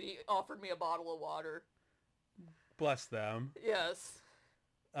wonderful lady offered me a bottle of water. Bless them. Yes.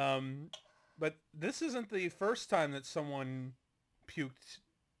 But this isn't the first time that someone puked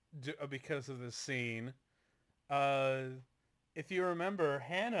because of this scene. If you remember,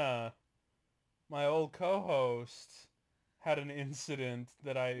 Hannah, my old co-host, had an incident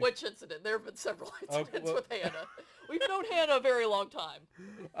that I... Which incident? There have been several incidents well- with Hannah. We've known Hannah a very long time.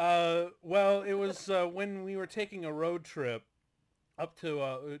 Well, it was when we were taking a road trip up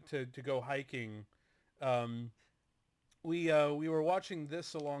to go hiking. We were watching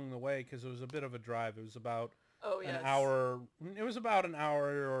this along the way because it was a bit of a drive. It was about Oh, yes. an hour. It was about an hour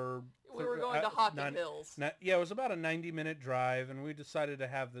or... We were going to Hocking Hills. Yeah, it was about a 90-minute drive, and we decided to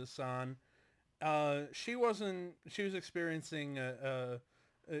have this on. She was experiencing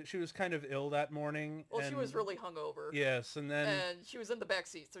she was kind of ill that morning. Well, she and- was really hungover. Yes, and then... And she was in the back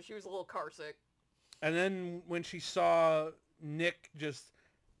seat, so she was a little car sick. And then when she saw Nick just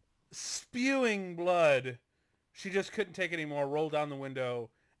spewing blood She just couldn't take it anymore, rolled down the window,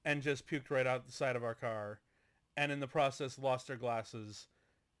 and just puked right out the side of our car. And in the process, lost her glasses,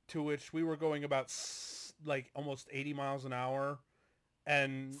 to which we were going about like almost 80 miles an hour.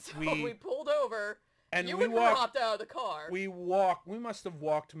 And So we pulled over. and You we and her walked, hopped out of the car. we must have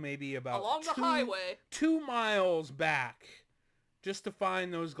walked maybe about Along the highway. 2 miles back just to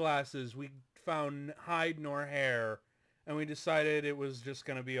find those glasses. We found hide nor hair, and we decided it was just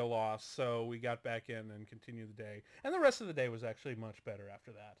going to be a loss. So we got back in and continued the day. And the rest of the day was actually much better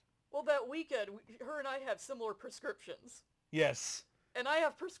after that. Well, that weekend, her and I have similar prescriptions. Yes. And I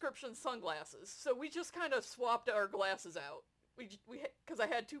have prescription sunglasses, so we just kind of swapped our glasses out. Because I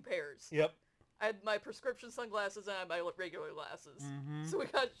had 2 pairs. Yep. I had my prescription sunglasses and I had my regular glasses. Mm-hmm. So we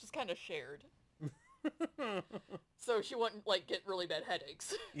just kind of shared. So she wouldn't, like, get really bad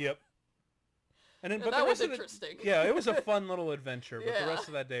headaches. Yep. And then, And but that the was rest of interesting. yeah, it was a fun little adventure, but Yeah. the rest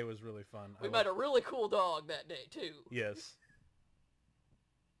of that day was really fun. We met a really cool dog that day, too. Yes.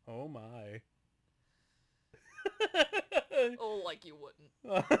 Oh my. Oh, like you wouldn't.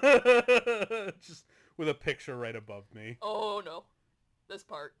 Just with a picture right above me. Oh, no. This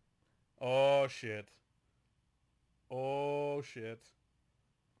part. Oh shit. Oh shit.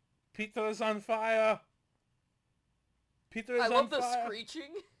 Peter is on fire. Peter is I on love the fire.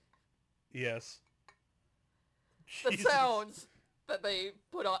 screeching. Yes. The Jesus. sounds that they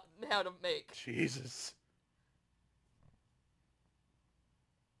put on how to make. Jesus.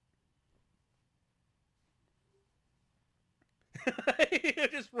 You're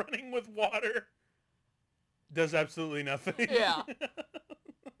just running with water. Does absolutely nothing. Yeah.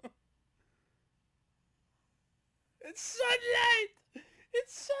 It's sunlight!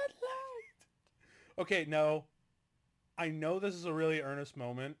 It's sunlight! Okay, no. I know this is a really earnest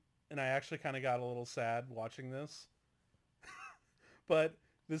moment, and I actually kind of got a little sad watching this. But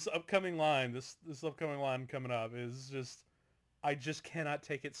this upcoming line coming up is just... I just cannot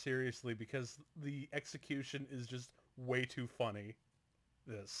take it seriously because the execution is just way too funny.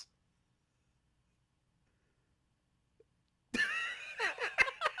 This.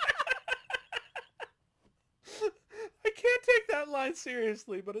 I can't take that line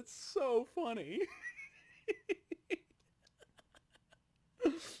seriously, but it's so funny.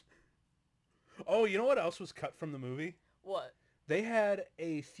 Oh, you know what else was cut from the movie? What? They had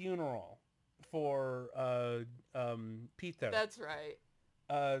a funeral for Peter. That's right.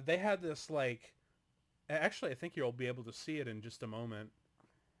 They had this, like... Actually, I think you'll be able to see it in just a moment.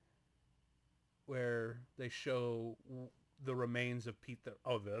 Where they show the remains of Peter.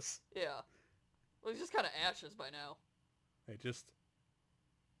 Oh, this. Yeah. Well, he's just kind of ashes by now. It just...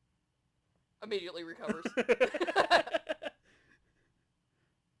 Immediately recovers.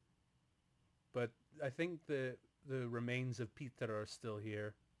 But I think the remains of Peter are still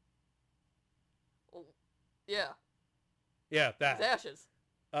here. Well, yeah. Yeah, that. His ashes.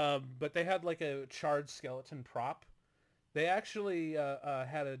 But they had like a charred skeleton prop. They actually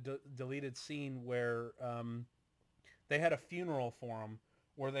had a deleted scene where they had a funeral for him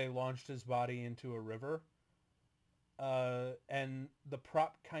where they launched his body into a river. And the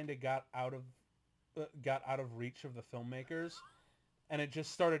prop kind of got out of reach of the filmmakers, and it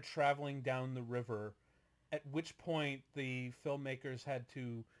just started traveling down the river, at which point the filmmakers had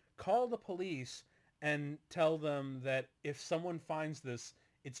to call the police and tell them that if someone finds this,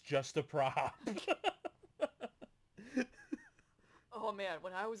 it's just a prop. Oh man,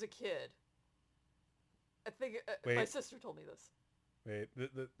 when I was a kid, I think Wait. my sister told me this. Wait,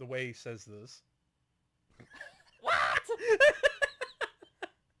 the way he says this. What?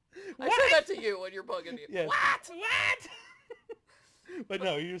 I What? said that to you when you're bugging me. Yes. What? But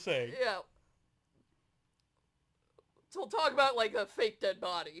no, you're saying. Yeah. So we'll talk about like a fake dead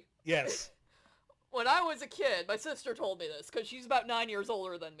body. Yes. When I was a kid, my sister told me this because she's about 9 years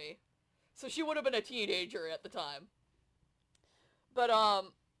older than me, so she would have been a teenager at the time. But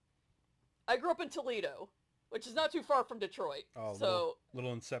I grew up in Toledo, which is not too far from Detroit. Oh, so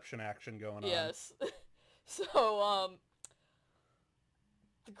little Inception action going on. yes. So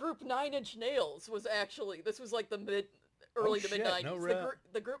the group Nine Inch Nails was actually, this was like the early to mid 90s. No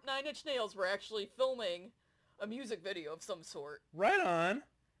The group Nine Inch Nails were actually filming a music video of some sort Right on.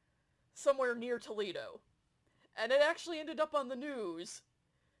 somewhere near Toledo. And it actually ended up on the news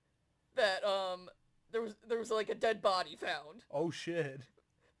that there was like a dead body found. Oh shit.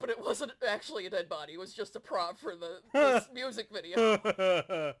 But it wasn't actually a dead body, it was just a prop for this music video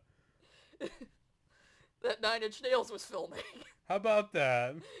that Nine Inch Nails was filming. How about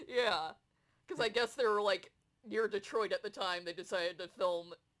that? Yeah. Because I guess they were like near Detroit at the time they decided to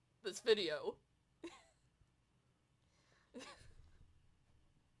film this video.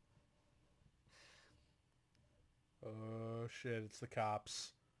 Oh shit, it's the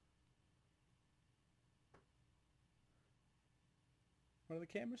cops. What are the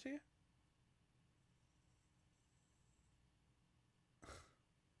cameras here?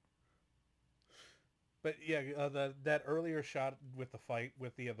 But yeah, that earlier shot with the fight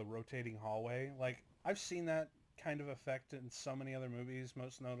with the rotating hallway, like I've seen that kind of effect in so many other movies,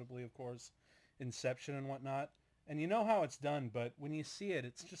 most notably, of course, Inception and whatnot. And you know how it's done, but when you see it,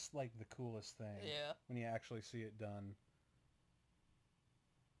 it's just like the coolest thing. Yeah. When you actually see it done.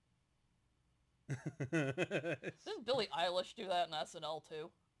 Didn't Billie Eilish do that in SNL too?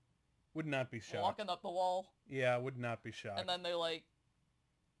 Would not be shocked. Walking up the wall. Yeah, would not be shocked. And then they like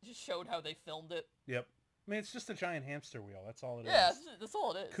just showed how they filmed it. Yep. I mean, it's just a giant hamster wheel. That's all it is. Yeah, that's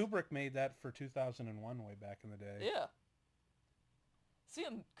all it is. Kubrick made that for 2001 way back in the day. Yeah.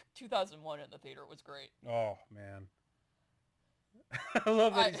 Seeing 2001 in the theater was great. Oh, man. I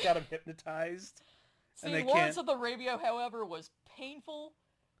love that he's got him hypnotized. Seeing Lawrence of Arabia, however, was painful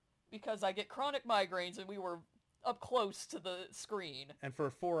because I get chronic migraines and we were up close to the screen. And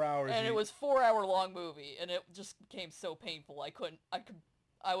for 4 hours... And it was 4-hour long movie, and it just became so painful.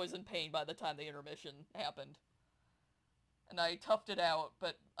 I was in pain by the time the intermission happened. And I toughed it out,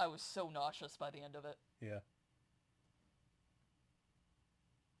 but I was so nauseous by the end of it. Yeah.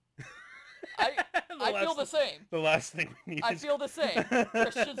 I feel the same. The last thing we need I feel the same.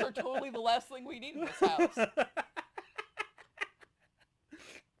 Christians are totally the last thing we need in this house.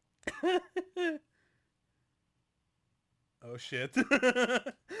 Oh shit.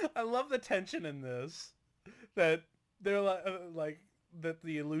 I love the tension in this. That they're like that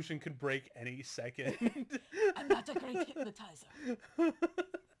the illusion could break any second. I'm not a great hypnotizer.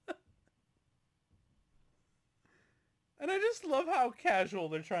 And I just love how casual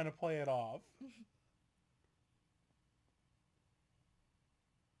they're trying to play it off.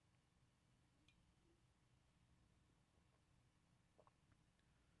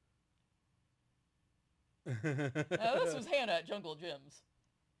 Now, this was Hannah at Jungle Gyms.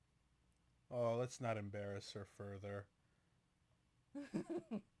 Oh, let's not embarrass her further.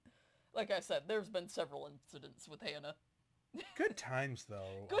 Like I said, there's been several incidents with Hannah. Good times,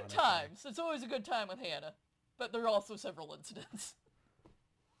 though. Good honestly. times. It's always a good time with Hannah. But there are also several incidents.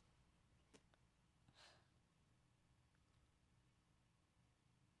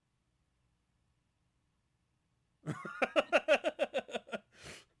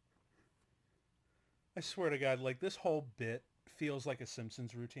 I swear to God, like, this whole bit feels like a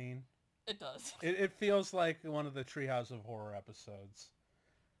Simpsons routine. It does. It feels like one of the Treehouse of Horror episodes.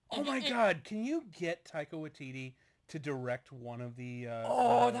 Oh my God, can you get Taika Waititi to direct one of the...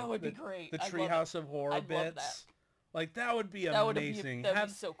 that would be great. The Treehouse of Horror I'd bits? love that. Like, that would be That amazing. That'd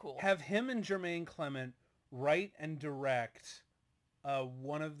be so cool. Have him and Jermaine Clement write and direct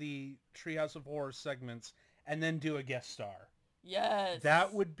one of the Treehouse of Horror segments and then do a guest star. Yes.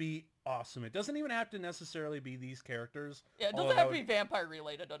 That would be awesome. It doesn't even have to necessarily be these characters. Yeah, it doesn't have to be vampire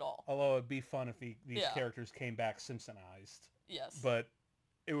related at all. Although it'd be fun if these characters came back Simpsonized. Yes. But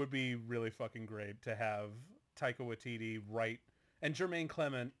it would be really fucking great to have Taika Waititi write and Jermaine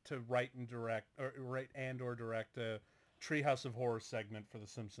Clement to write and direct or direct a Treehouse of Horror segment for The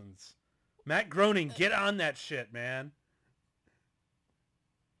Simpsons. Matt Groening, get on that shit, man.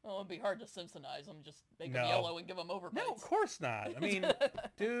 Well, it'd be hard to Simpsonize them. Just make them yellow and give them overbites. No, of course not. I mean,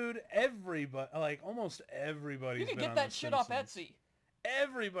 dude, everybody, like almost everybody's been on The Simpsons. You can get that shit off Etsy.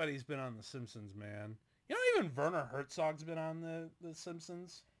 Everybody's been on The Simpsons, man. You know, even Werner Herzog's been on the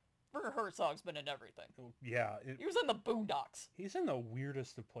Simpsons. Werner Herzog's been in everything. Yeah. He was in the Boondocks. He's in the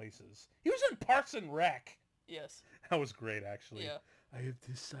weirdest of places. He was in Parks and Rec. Yes. That was great, actually. Yeah. I have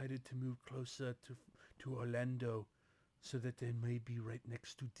decided to move closer to Orlando so that they may be right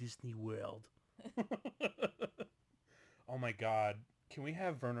next to Disney World. Oh my God. Can we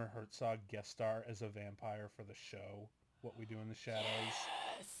have Werner Herzog guest star as a vampire for the show? What We Do in the Shadows?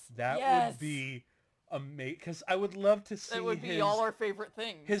 Yes. That would be amazing. Because I would love to see It would be all our favorite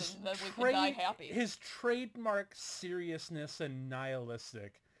things. And then we could die happy. His trademark seriousness and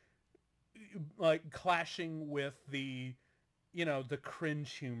nihilistic, like clashing with the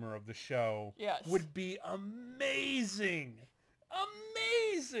cringe humor of the show, would be amazing.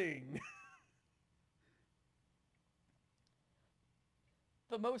 Amazing.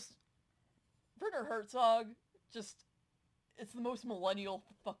 Werner Herzog, it's the most millennial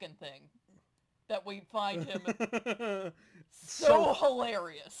fucking thing that we find him so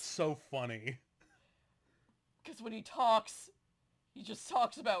hilarious. So funny. Because when he talks, he just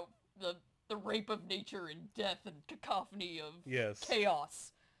talks about the rape of nature and death and cacophony of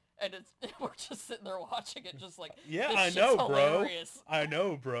chaos. And we're just sitting there watching it just like, yeah, this I shit's know, bro. hilarious. I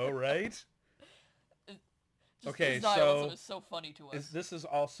know, bro, right? Just Okay, his nihilism so is so funny to us. this is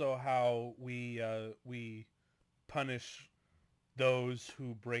also how we punish those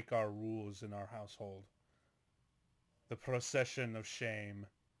who break our rules in our household. The procession of shame.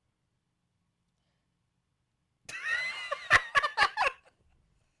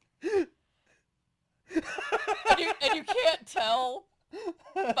 And you can't tell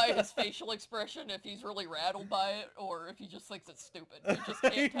by his facial expression if he's really rattled by it or if he just thinks it's stupid. You just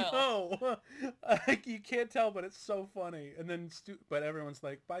can't tell. No, you can't tell, but it's so funny. And then but everyone's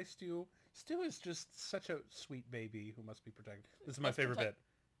like, "Bye, Stu." Stu is just such a sweet baby who must be protected. This is my favorite bit.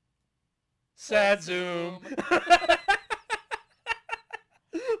 Sad zoom.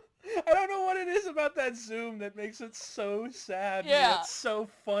 I don't know what it is about that zoom that makes it so sad. Yeah. It's so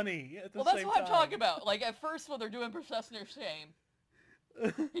funny at the Well, that's same what time. I'm talking about. Like, at first when they're doing Procession of Shame,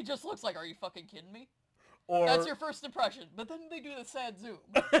 he just looks like, are you fucking kidding me? Or That's your first impression. But then they do the sad zoom.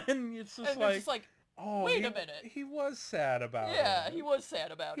 and it's just And like, they're just like, oh, wait a minute. He was sad about it. Yeah, he was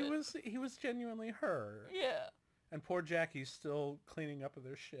sad about it. He was genuinely hurt. Yeah. And poor Jackie's still cleaning up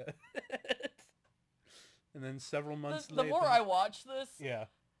their shit. And then several months The later... more I watch this, yeah.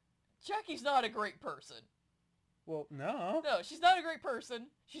 Jackie's not a great person. Well, no. No, she's not a great person.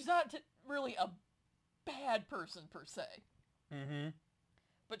 She's not really a bad person, per se. Mm-hmm.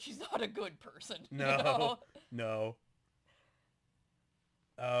 But she's not a good person. No. You know? No.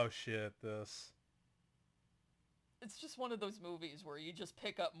 Oh, shit, this. It's just one of those movies where you just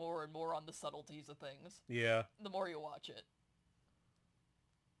pick up more and more on the subtleties of things. Yeah. The more you watch it.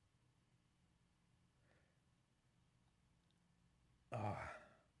 Ah.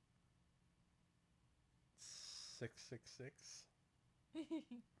 666.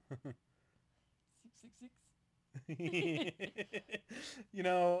 666. You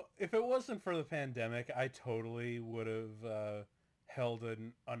know, if it wasn't for the pandemic, I totally would have held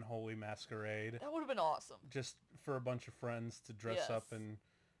an unholy masquerade. That would have been awesome. Just for a bunch of friends to dress up Yes. in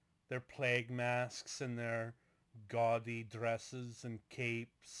their plague masks and their gaudy dresses and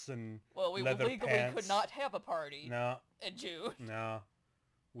capes and Well, we leather legally pants. could not have a party No, in June. no.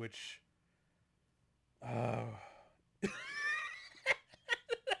 Which... Oh...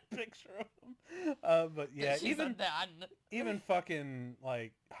 picture of him. But yeah, She's a nun. even fucking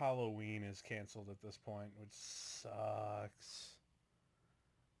like Halloween is canceled at this point, which sucks.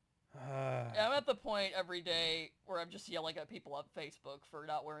 Yeah, I'm at the point every day where I'm just yelling at people on Facebook for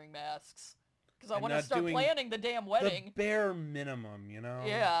not wearing masks. Because I And want to not start doing planning the damn wedding. The bare minimum, you know?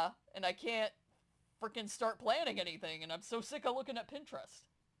 Yeah, and I can't freaking start planning anything, and I'm so sick of looking at Pinterest.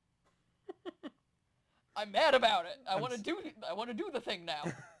 I'm mad about it. I want to do the thing now.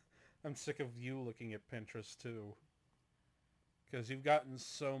 I'm sick of you looking at Pinterest too. Because you've gotten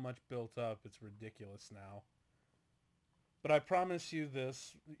so much built up, it's ridiculous now. But I promise you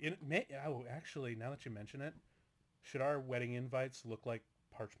this. Actually, now that you mention it, should our wedding invites look like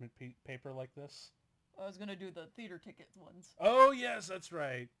parchment paper like this? I was going to do the theater tickets ones. Oh, yes, that's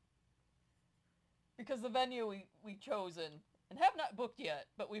right. Because the venue we've chosen, and have not booked yet,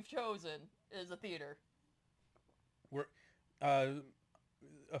 but we've chosen, is a theater. We're a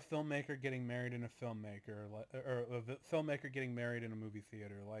filmmaker getting married in a filmmaker, or a filmmaker getting married in a movie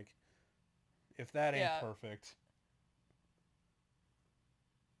theater. Like, if that ain't perfect.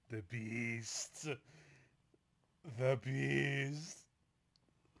 The Beast. The Beast.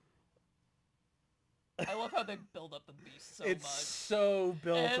 I love how they build up the Beast so It's much. so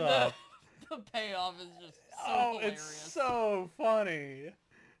built And up. the payoff is just so Oh, hilarious. it's so funny.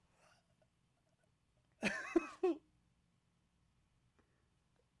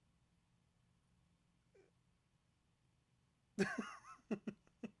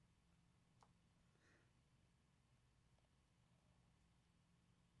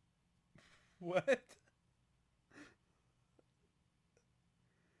 What?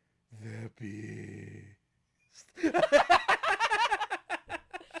 The Beast. The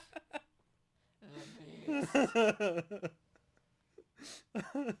Beast.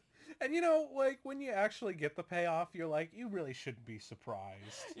 And you know, like, when you actually get the payoff, you're like, you really shouldn't be surprised.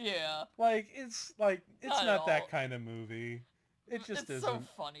 Yeah. Like, it's Not at not all. that kind of movie. It just It's isn't. so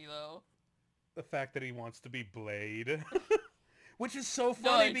funny, though. The fact that he wants to be Blade. Which is so No,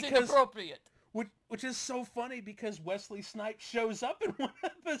 funny it's because... inappropriate. Which is so funny because Wesley Snipes shows up in one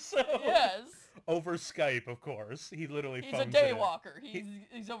episode. Yes. Over Skype, of course. He literally He's a phones it in. daywalker.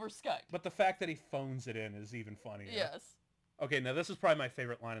 He's over Skype. But the fact that he phones it in is even funnier. Yes. Okay, now this is probably my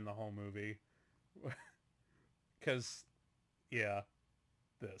favorite line in the whole movie. Because, yeah,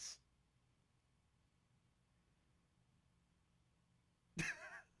 this.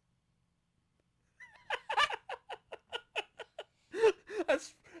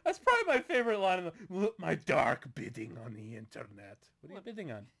 That's probably my favorite line of the... Look, my dark bidding on the internet. What are you bidding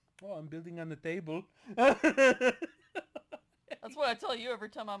on? Oh, I'm bidding on the table. That's what I tell you every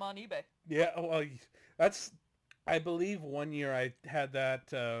time I'm on eBay. Yeah, well, that's... I believe one year I had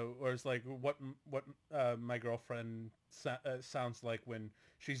that, where it's like what my girlfriend sounds like when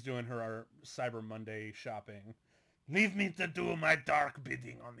she's doing her Cyber Monday shopping. Leave me to do my dark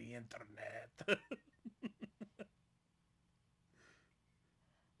bidding on the internet.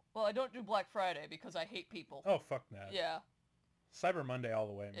 Well, I don't do Black Friday because I hate people. Oh, fuck that. Yeah. Cyber Monday all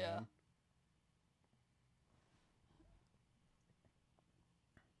the way, man. Yeah.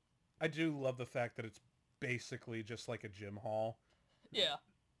 I do love the fact that it's basically just like a gym hall. Yeah.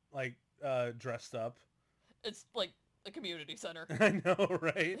 Like, dressed up. It's like a community center. I know,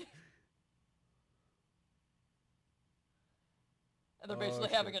 right? And they're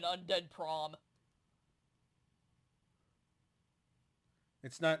basically having an undead prom.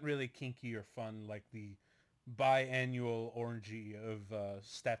 It's not really kinky or fun like the biannual orgy of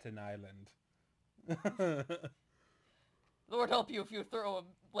Staten Island. Lord help you if you throw a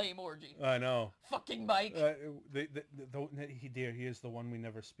lame orgy. I know. Fucking Mike. He is the one we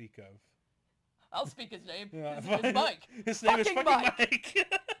never speak of. I'll speak his name. Yeah, It's Mike. His name is Fucking fucking Mike. Mike.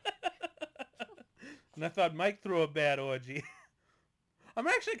 And I thought Mike threw a bad orgy. I'm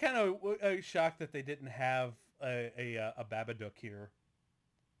actually kind of shocked that they didn't have a Babadook here.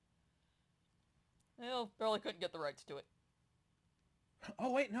 Well, barely couldn't get the rights to it.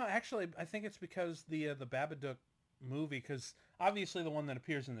 Oh wait, no, actually, I think it's because the Babadook movie, because obviously the one that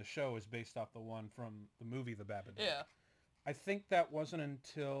appears in the show is based off the one from the movie The Babadook. Yeah. I think that wasn't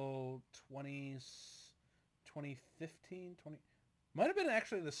until 2015, might have been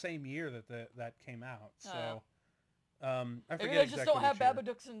actually the same year that came out. So I forget Maybe they exactly just don't have which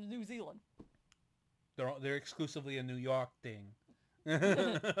year. Babadooks in New Zealand. They're exclusively a New York thing.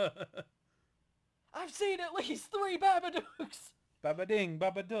 I've seen at least 3 Babadooks. Babading,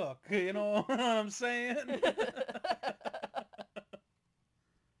 Babadook, you know what I'm saying?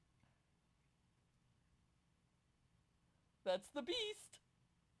 That's the beast.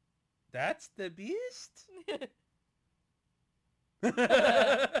 That's the beast? It's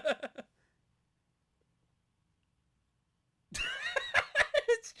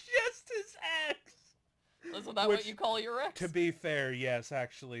just his ex. Isn't that what you call your ex? To be fair, yes,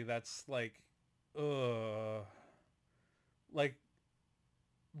 actually, that's like, like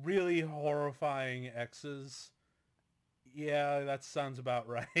really horrifying exes. Yeah, that sounds about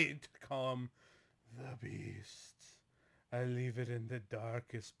right. To call him the beast. I leave it in the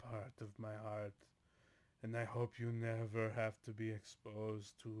darkest part of my heart, and I hope you never have to be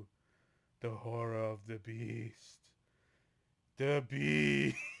exposed to the horror of the beast. The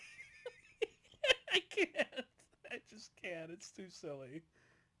beast. I can't. I just can't. It's too silly.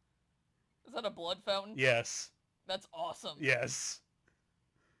 Is that a blood fountain? Yes. That's awesome. Yes.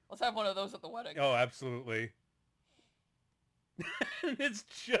 Let's have one of those at the wedding. Oh, absolutely. And it's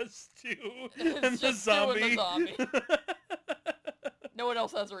just you It's and the just you and zombie. the zombie. No one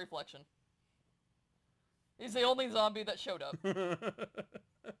else has a reflection. He's the only zombie that showed up.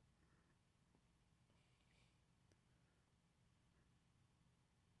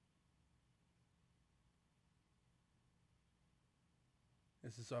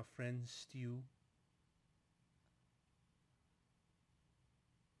 This is our friend Stu.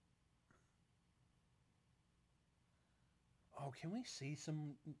 Oh, can we see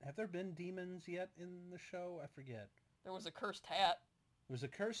some... Have there been demons yet in the show? I forget. There was a cursed hat. There was a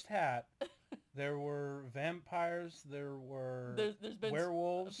cursed hat. There were vampires. There were There's been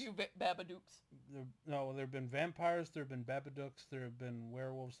werewolves. a few Babadooks. There have been vampires. There have been Babadooks. There have been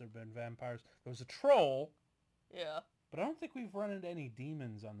werewolves. There have been vampires. There was a troll. Yeah. But I don't think we've run into any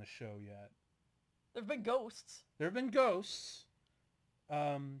demons on the show yet. There've been ghosts. There have been ghosts.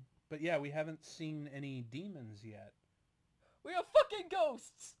 But yeah, we haven't seen any demons yet. We have fucking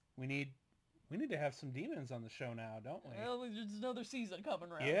ghosts. We need to have some demons on the show now, don't we? Well, there's another season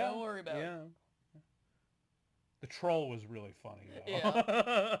coming around. Yeah. Don't worry about it. The troll was really funny, though.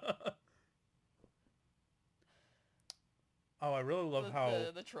 Yeah. Oh, I really love how...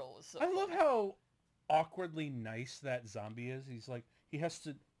 The troll is so I love funny. how awkwardly nice that zombie is. He's like, he has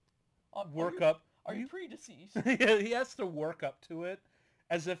to work are up. Are you pre-deceased? Yeah, he has to work up to it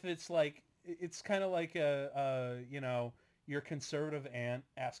as if it's like, it's kind of like your conservative aunt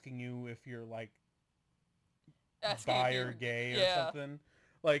asking you if you're like bi or gay or something.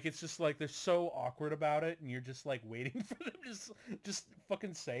 Like, it's just like, they're so awkward about it, and you're just like waiting for them to just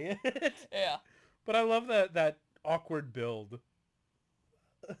fucking say it. Yeah. But I love that awkward build.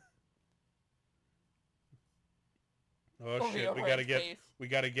 Oh over shit, your friend's face. we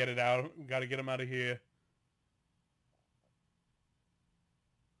gotta get it out. We gotta get him out of here.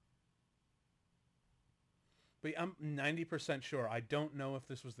 But I'm 90% sure. I don't know if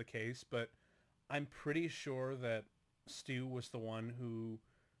this was the case, but I'm pretty sure that Stu was the one who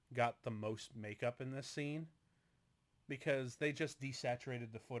got the most makeup in this scene because they just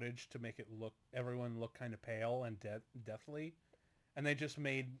desaturated the footage to make it look everyone look kind of pale and deathly, and they just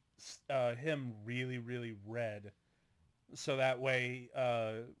made him really really red, so that way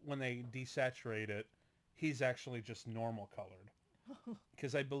when they desaturate it, he's actually just normal colored.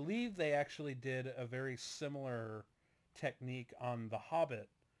 Because I believe they actually did a very similar technique on The Hobbit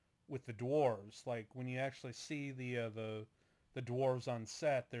with the dwarves. Like when you actually see the dwarves on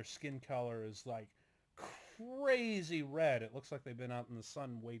set, their skin color is like crazy red. It looks like they've been out in the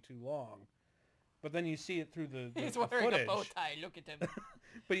sun way too long. But then you see it through the He's the wearing footage. a bow tie. Look at him.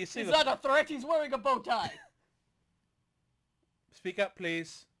 But you see He's the not a threat. He's wearing a bow tie. speak up,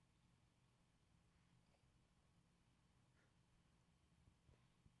 please.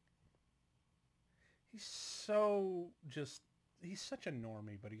 He's so just he's such a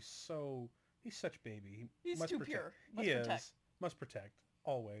normie, but he's such baby. He's must too protect. pure. He Must protect. is. Must protect.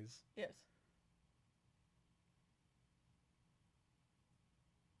 Always. Yes.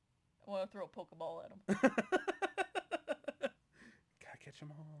 I want to throw a Pokeball at him. Gotta catch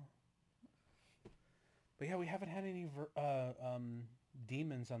them all. But yeah, we haven't had any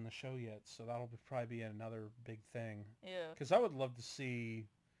demons on the show yet, so that'll probably be another big thing. Yeah. Because I would love to see,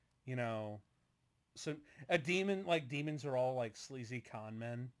 you know, so a demon, like demons are all like sleazy con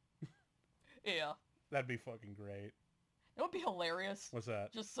men. Yeah. That'd be fucking great. It would be hilarious. What's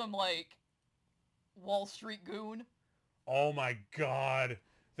that? Just some, like, Wall Street goon. Oh my god.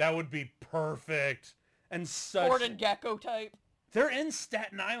 That would be perfect. And such... Gordon Gekko type. They're in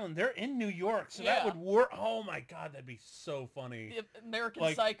Staten Island. They're in New York. So that Yeah. would work. Oh my god, that'd be so funny. The American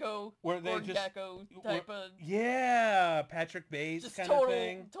Like, Psycho, where they Gordon just- Gekko type of... Yeah, Patrick Bates Just kind total, of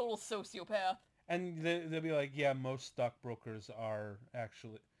thing. total sociopath. And they'll be like, yeah, most stockbrokers are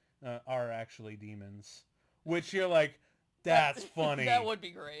actually demons. Which you're like, that's funny. That would be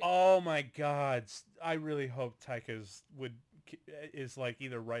great. Oh my god. I really hope is like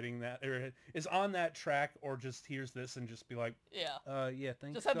either writing that or is on that track or just hears this and just be like, Yeah. yeah,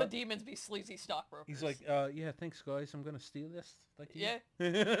 thanks. Just have the demons be sleazy stockbrokers. He's like, yeah, thanks guys. I'm gonna steal this. Thank you.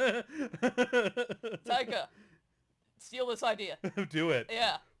 Yeah. Taika, steal this idea. Do it.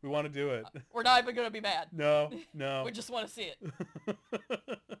 Yeah. We want to do it. We're not even gonna be mad. No. We just want to see it.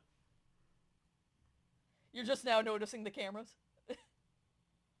 You're just now noticing the cameras?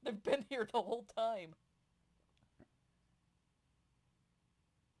 They've been here the whole time.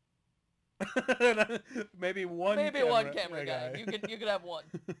 Maybe one camera guy. You could have one.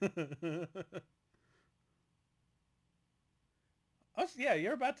 Yeah,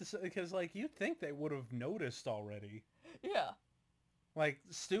 you're about to say, because like you'd think they would have noticed already. Yeah. Like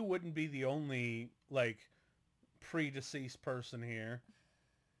Stu wouldn't be the only like pre-deceased person here.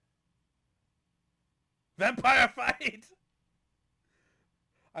 Vampire fight!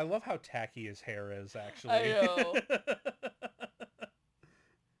 I love how tacky his hair is, actually. I know.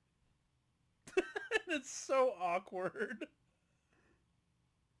 It's so awkward.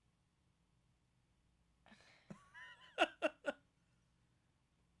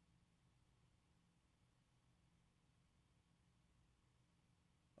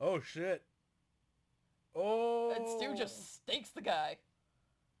 Oh, shit. Oh. And Stu just stakes the guy.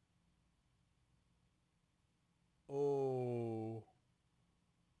 Oh.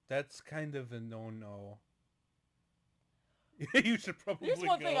 That's kind of a no-no. You should probably Here's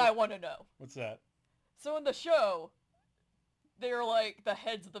one go. thing I want to know. What's that? So in the show, they're like the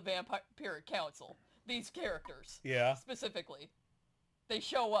heads of the Vampire Council. These characters. Yeah. Specifically. They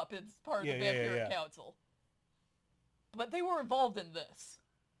show up as part of the Vampire Council. But they were involved in this.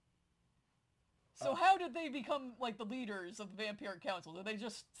 So how did they become, like, the leaders of the Vampire Council? Did they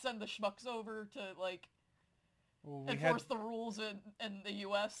just send the schmucks over to, like, enforce the rules in the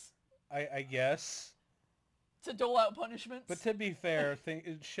U.S.? I guess. To dole out punishments? But to be fair,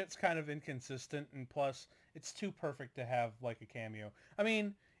 shit's kind of inconsistent, and plus, it's too perfect to have, like, a cameo. I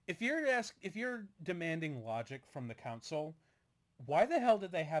mean, if you're demanding logic from the council, why the hell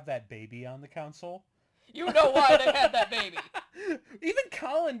did they have that baby on the council? You know why they had that baby. Even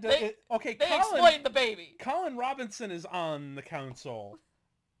Colin does it. Okay, they explained the baby. Colin Robinson is on the council,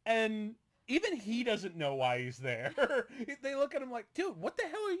 and even he doesn't know why he's there. They look at him like, dude, what the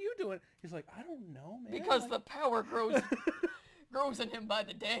hell are you doing? He's like, I don't know, man. Because the power grows in him by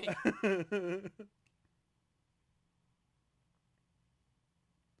the day.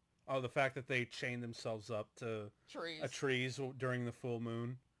 Oh, the fact that they chain themselves up to Trees. trees during the full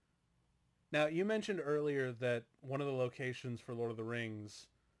moon. Now, you mentioned earlier that one of the locations for Lord of the Rings...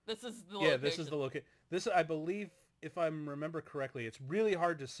 This is the Yeah, location. this is the location. This, I believe, if I remember correctly, it's really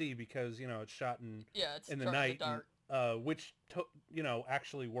hard to see because, it's shot in it's the dark night, in the dark. which,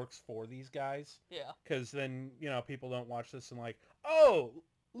 actually works for these guys. Yeah. Because then, people don't watch this and like, oh,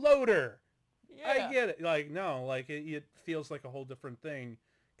 loader! Yeah. I get it. Like, no, like, it feels like a whole different thing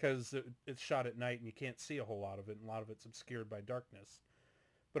because it's shot at night and you can't see a whole lot of it, and a lot of it's obscured by darkness.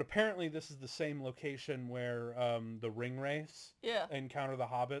 But apparently this is the same location where the ring race encounter the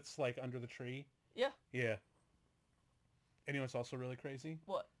hobbits, like, under the tree. Yeah. Yeah. And you know what's also really crazy?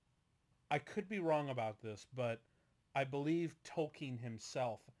 What? I could be wrong about this, but I believe Tolkien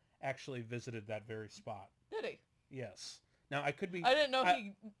himself actually visited that very spot. Did he? Yes. Now, I could be... I didn't know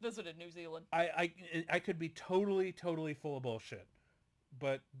he visited New Zealand. I could be totally full of bullshit.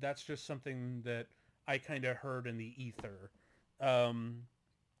 But that's just something that I kind of heard in the ether.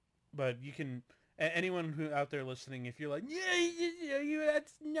 But you can... Anyone who out there listening, if you're like,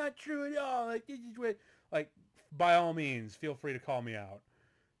 that's not true at all. Like, this is what... Like, by all means, feel free to call me out.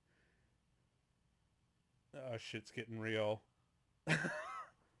 Oh, shit's getting real. Can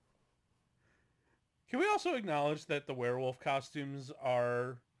we also acknowledge that the werewolf costumes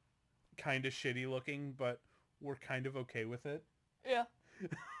are kind of shitty looking, but we're kind of okay with it? Yeah.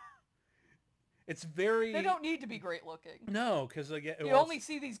 It's very... They don't need to be great looking. No, because again... You only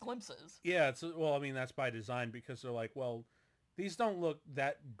see these glimpses. Yeah, well, I mean, that's by design, because they're like, well, these don't look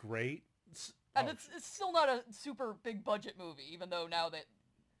that great. And it's still not a super big budget movie, even though now that,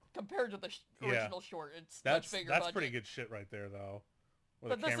 compared to the original short, it's much bigger budget. That's pretty good shit right there, though.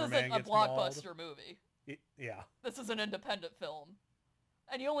 But this isn't a blockbuster movie. Yeah. This is an independent film.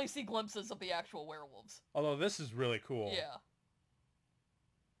 And you only see glimpses of the actual werewolves. Although this is really cool. Yeah.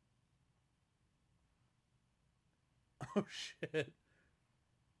 Oh, shit.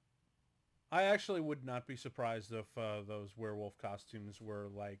 I actually would not be surprised if those werewolf costumes were,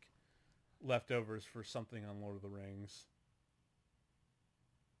 like, leftovers for something on Lord of the Rings.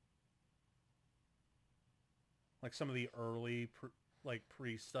 Like some of the early,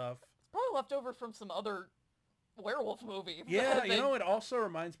 pre-stuff. It's probably left over from some other werewolf movie. Yeah, it also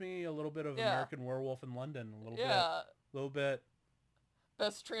reminds me a little bit of American Werewolf in London. A little bit.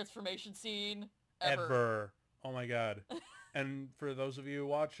 Best transformation scene ever. Oh my god. And for those of you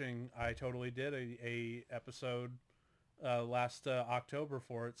watching, I totally did a episode last October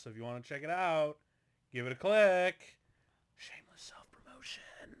for it, so if you want to check it out, give it a click. Shameless self-promotion.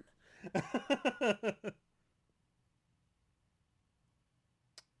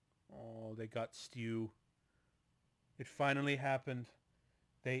 Oh, they got stew. It finally happened.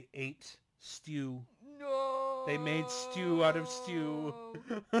 They ate stew. No! They made stew out of stew.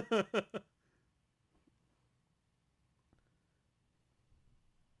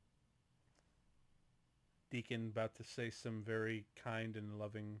 Deacon about to say some very kind and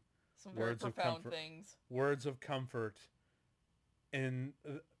loving words of comfort. Things. Words of comfort, and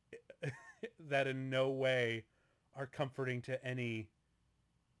that in no way are comforting to any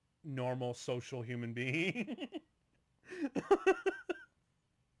normal social human being.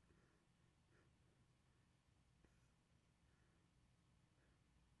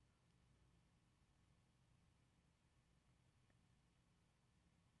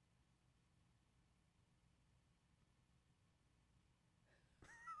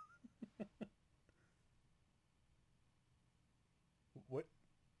 What?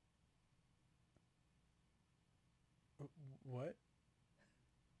 What?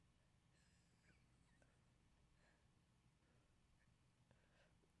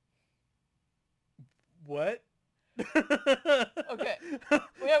 What? Okay.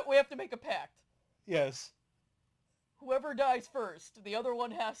 We have to make a pact. Yes. Whoever dies first, the other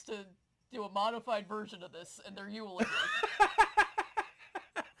one has to do a modified version of this in their eulogy.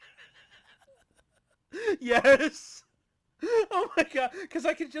 Yes. Oh my god, because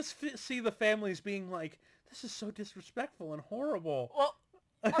I could just see the families being like, this is so disrespectful and horrible. Well,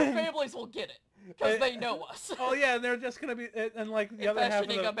 our families will get it, because they know us. Oh yeah, and they're just going to be, and like the other half of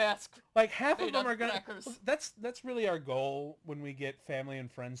them, a mask. Like half of them are going to, that's really our goal when we get family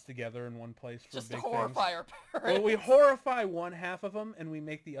and friends together in one place for just big to horrify things. Our parents. Well, we horrify one half of them, and we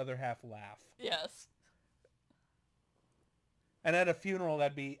make the other half laugh. Yes. And at a funeral,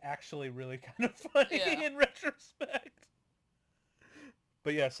 that'd be actually really kind of funny in retrospect.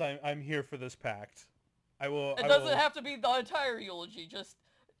 But yes, I'm here for this pact. I will. It doesn't have to be the entire eulogy, just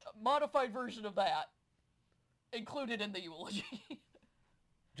a modified version of that included in the eulogy.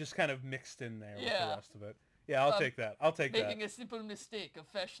 Just kind of mixed in there with the rest of it. Yeah, I'll take that. I'll take that. Making a simple mistake of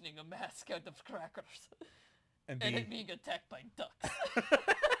fashioning a mask out of crackers. And it being attacked by ducks.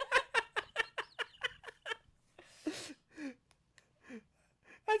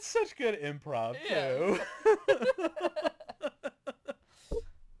 That's such good improv, Yeah. too.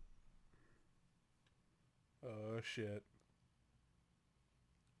 Oh, shit.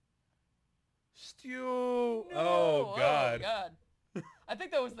 Stew! No! Oh, God. Oh, God. I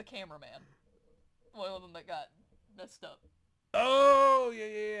think that was the cameraman. One of them that got messed up. Oh,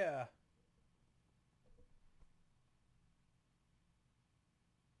 yeah.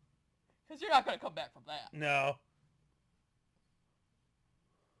 Because you're not going to come back from that. No.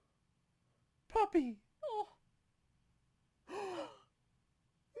 Puppy! Oh.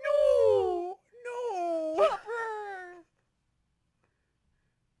 No! Pupper!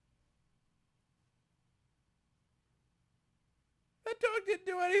 That dog didn't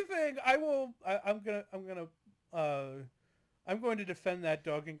do anything. I'm going to defend that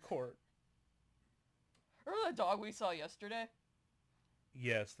dog in court. Remember the dog we saw yesterday?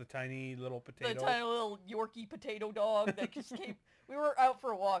 Yes, the tiny little potato. The tiny little Yorkie potato dog that just came... We were out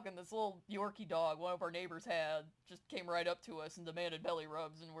for a walk, and this little Yorkie dog one of our neighbors had just came right up to us and demanded belly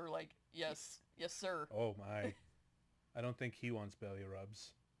rubs, and we're like, yes, sir. Oh, my. I don't think he wants belly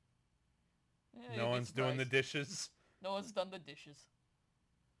rubs. Yeah, No one's doing the dishes. No one's done the dishes.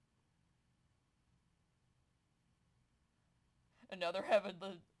 And now they're having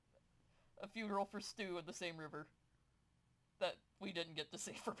a funeral for Stu in the same river that we didn't get to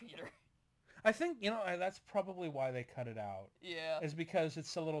see for Peter. I think, that's probably why they cut it out. Yeah. Is because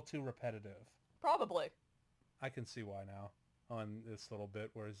it's a little too repetitive. Probably. I can see why now on this little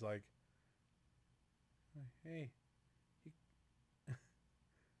bit where he's like, hey.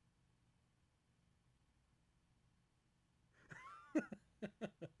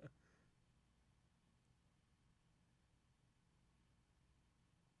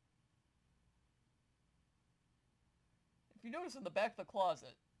 If you notice in the back of the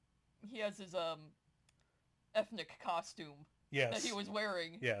closet, he has his ethnic costume that he was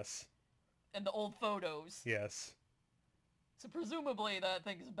wearing. Yes. And the old photos. Yes. So presumably that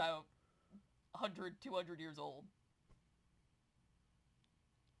thing is about 100, 200 years old.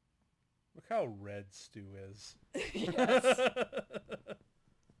 Look how red Stu is. Yes.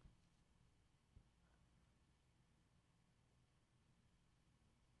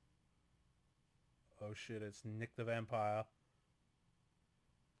 Oh shit, it's Nick the Vampire.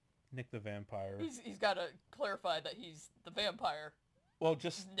 Nick the Vampire. He's got to clarify that he's the vampire. Well,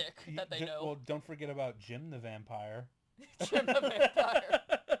 just Nick that they know. Well, don't forget about Jim the Vampire. Jim the Vampire.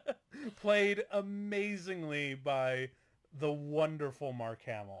 Played amazingly by the wonderful Mark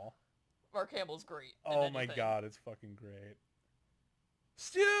Hamill. Mark Hamill's great. Oh my god, it's fucking great.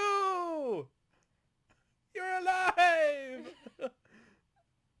 Stu! You're alive!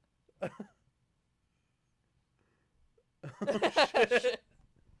 Oh, shit.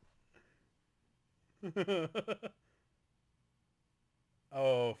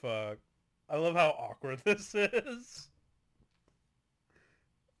 Oh, fuck. I love how awkward this is.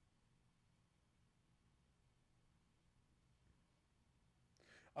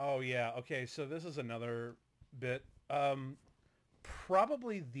 Oh, yeah. Okay, so this is another bit.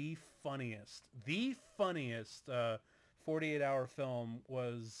 Probably the funniest 48-hour film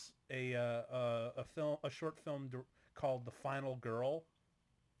was a short film called The Final Girl,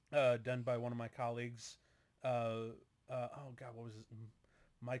 done by one of my colleagues. Oh God, what was it?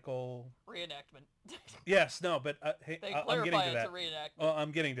 Michael. Reenactment. Yes, no, but hey, I'm getting to that. It's a reenactment. Well,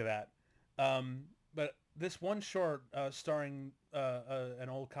 I'm getting to that. But this one short, starring an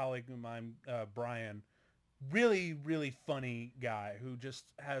old colleague of mine, Brian, really, really funny guy who just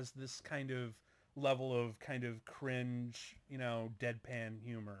has this kind of level of kind of cringe, deadpan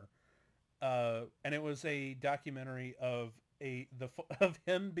humor. And it was a documentary of of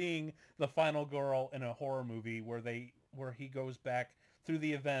him being the final girl in a horror movie where he goes back through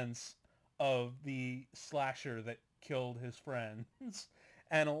the events of the slasher that killed his friends.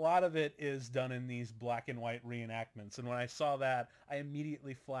 And a lot of it is done in these black and white reenactments. And when I saw that, I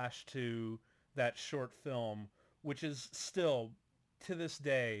immediately flashed to that short film, which is still, to this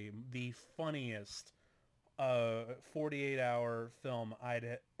day, the funniest 48-hour film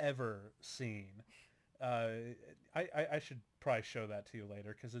I'd ever seen. I should probably show that to you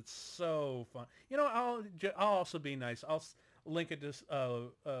later because it's so fun. I'll also be nice. I'll link it.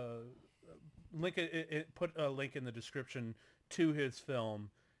 Put a link in the description to his film,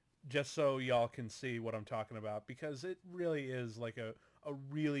 just so y'all can see what I'm talking about, because it really is like a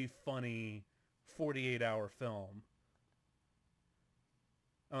really funny 48-hour film.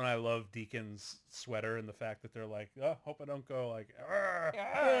 And I love Deacon's sweater and the fact that they're like, oh, hope I don't go like, "Arr,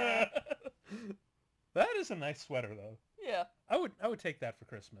 Yeah. That is a nice sweater though. Yeah. I would take that for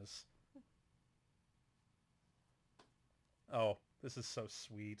Christmas. Oh, this is so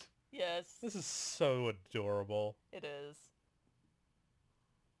sweet. Yes. This is so adorable. It is.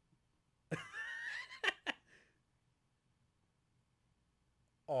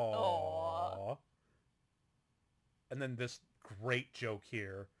 Aww. And then this great joke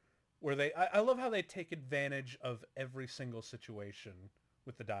here where I love how they take advantage of every single situation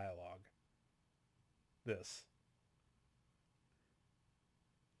with the dialogue. This.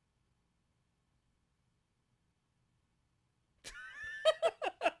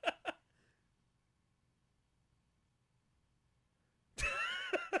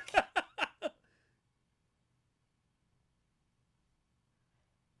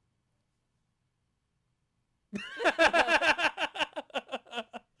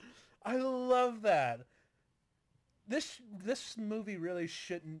 I love that. This movie really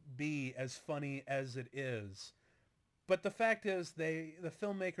shouldn't be as funny as it is. But the fact is the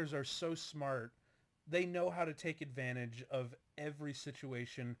filmmakers are so smart. They know how to take advantage of every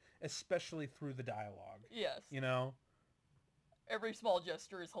situation, especially through the dialogue. Yes. You know? Every small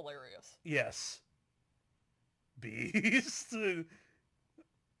gesture is hilarious. Yes. Beast.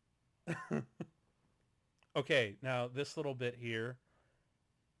 Okay, now this little bit here.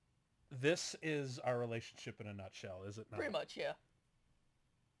 This is our relationship in a nutshell, is it not? Pretty much, yeah.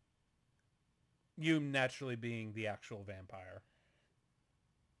 You naturally being the actual vampire.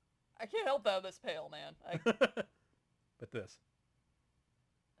 I can't help that I'm this pale, man. But this.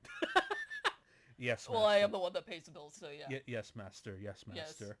 Yes, Well, master. I am the one that pays the bills, so yeah. Yes, master. Yes,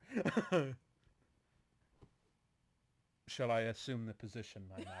 Yes. master. Shall I assume the position,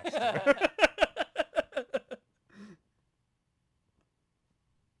 my master?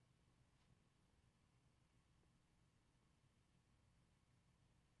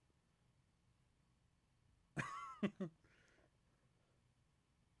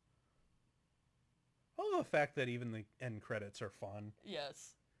 Oh, the fact that even the end credits are fun.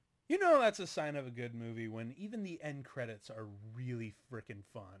 Yes. You know that's a sign of a good movie when even the end credits are really frickin'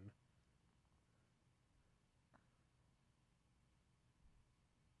 fun.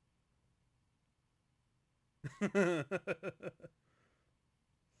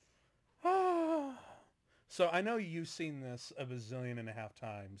 So I know you've seen this a bazillion and a half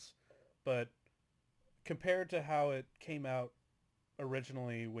times, but compared to how it came out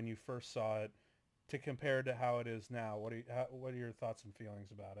originally when you first saw it, to compare to how it is now, what are your thoughts and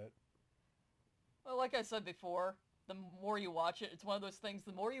feelings about it? Well, like I said before, the more you watch it, it's one of those things,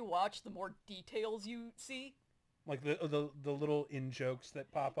 the more you watch, the more details you see. Like the little in jokes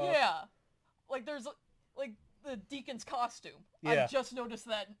that pop up? Yeah. Like there's, like, the Deacon's costume. Yeah. I just noticed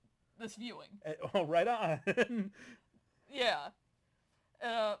that this viewing. Oh, right on. Yeah.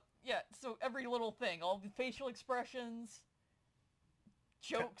 Yeah, so every little thing, all the facial expressions,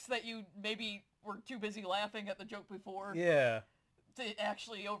 jokes that you maybe were too busy laughing at the joke before Yeah. to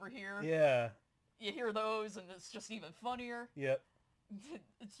actually overhear. Yeah. You hear those and it's just even funnier. Yep.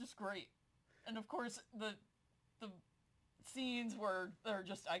 It's just great. And of course, the scenes where they're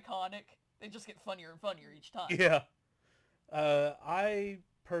just iconic, they just get funnier and funnier each time. Yeah. I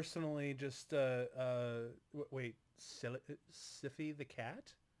personally just wait, Siffy the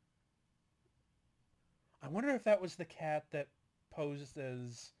cat? I wonder if that was the cat that posed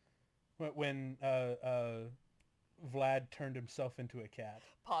as when Vlad turned himself into a cat.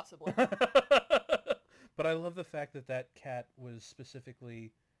 Possibly. But I love the fact that that cat was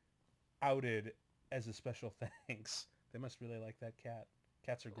specifically outed as a special thanks. They must really like that cat.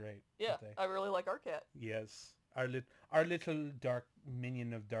 Cats are great. Yeah, aren't they? I really like our cat. Yes. Our little dark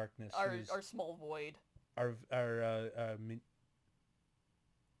minion of darkness. Our small void.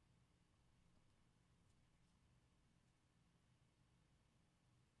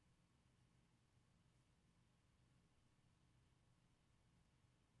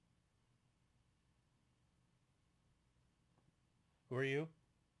 Who are you?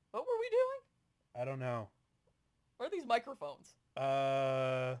 What were we doing? I don't know. Where are these microphones?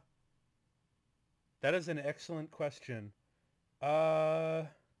 That is an excellent question. Well,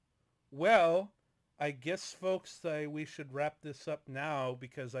 I guess, folks, we should wrap this up now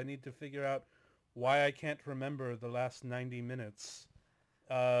because I need to figure out why I can't remember the last 90 minutes.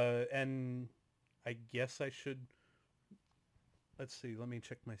 And I guess I should... Let's see, let me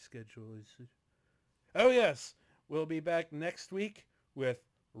check my schedule. Oh, yes! We'll be back next week with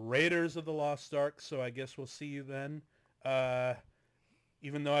Raiders of the Lost Ark, so I guess we'll see you then.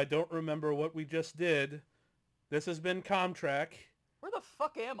 Even though I don't remember what we just did, this has been Comtrack. Where the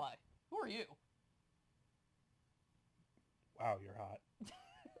fuck am I? Who are you? Wow, you're hot.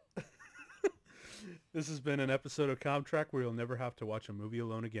 This has been an episode of Comtrack where you'll never have to watch a movie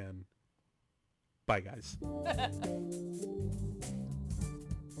alone again. Bye, guys.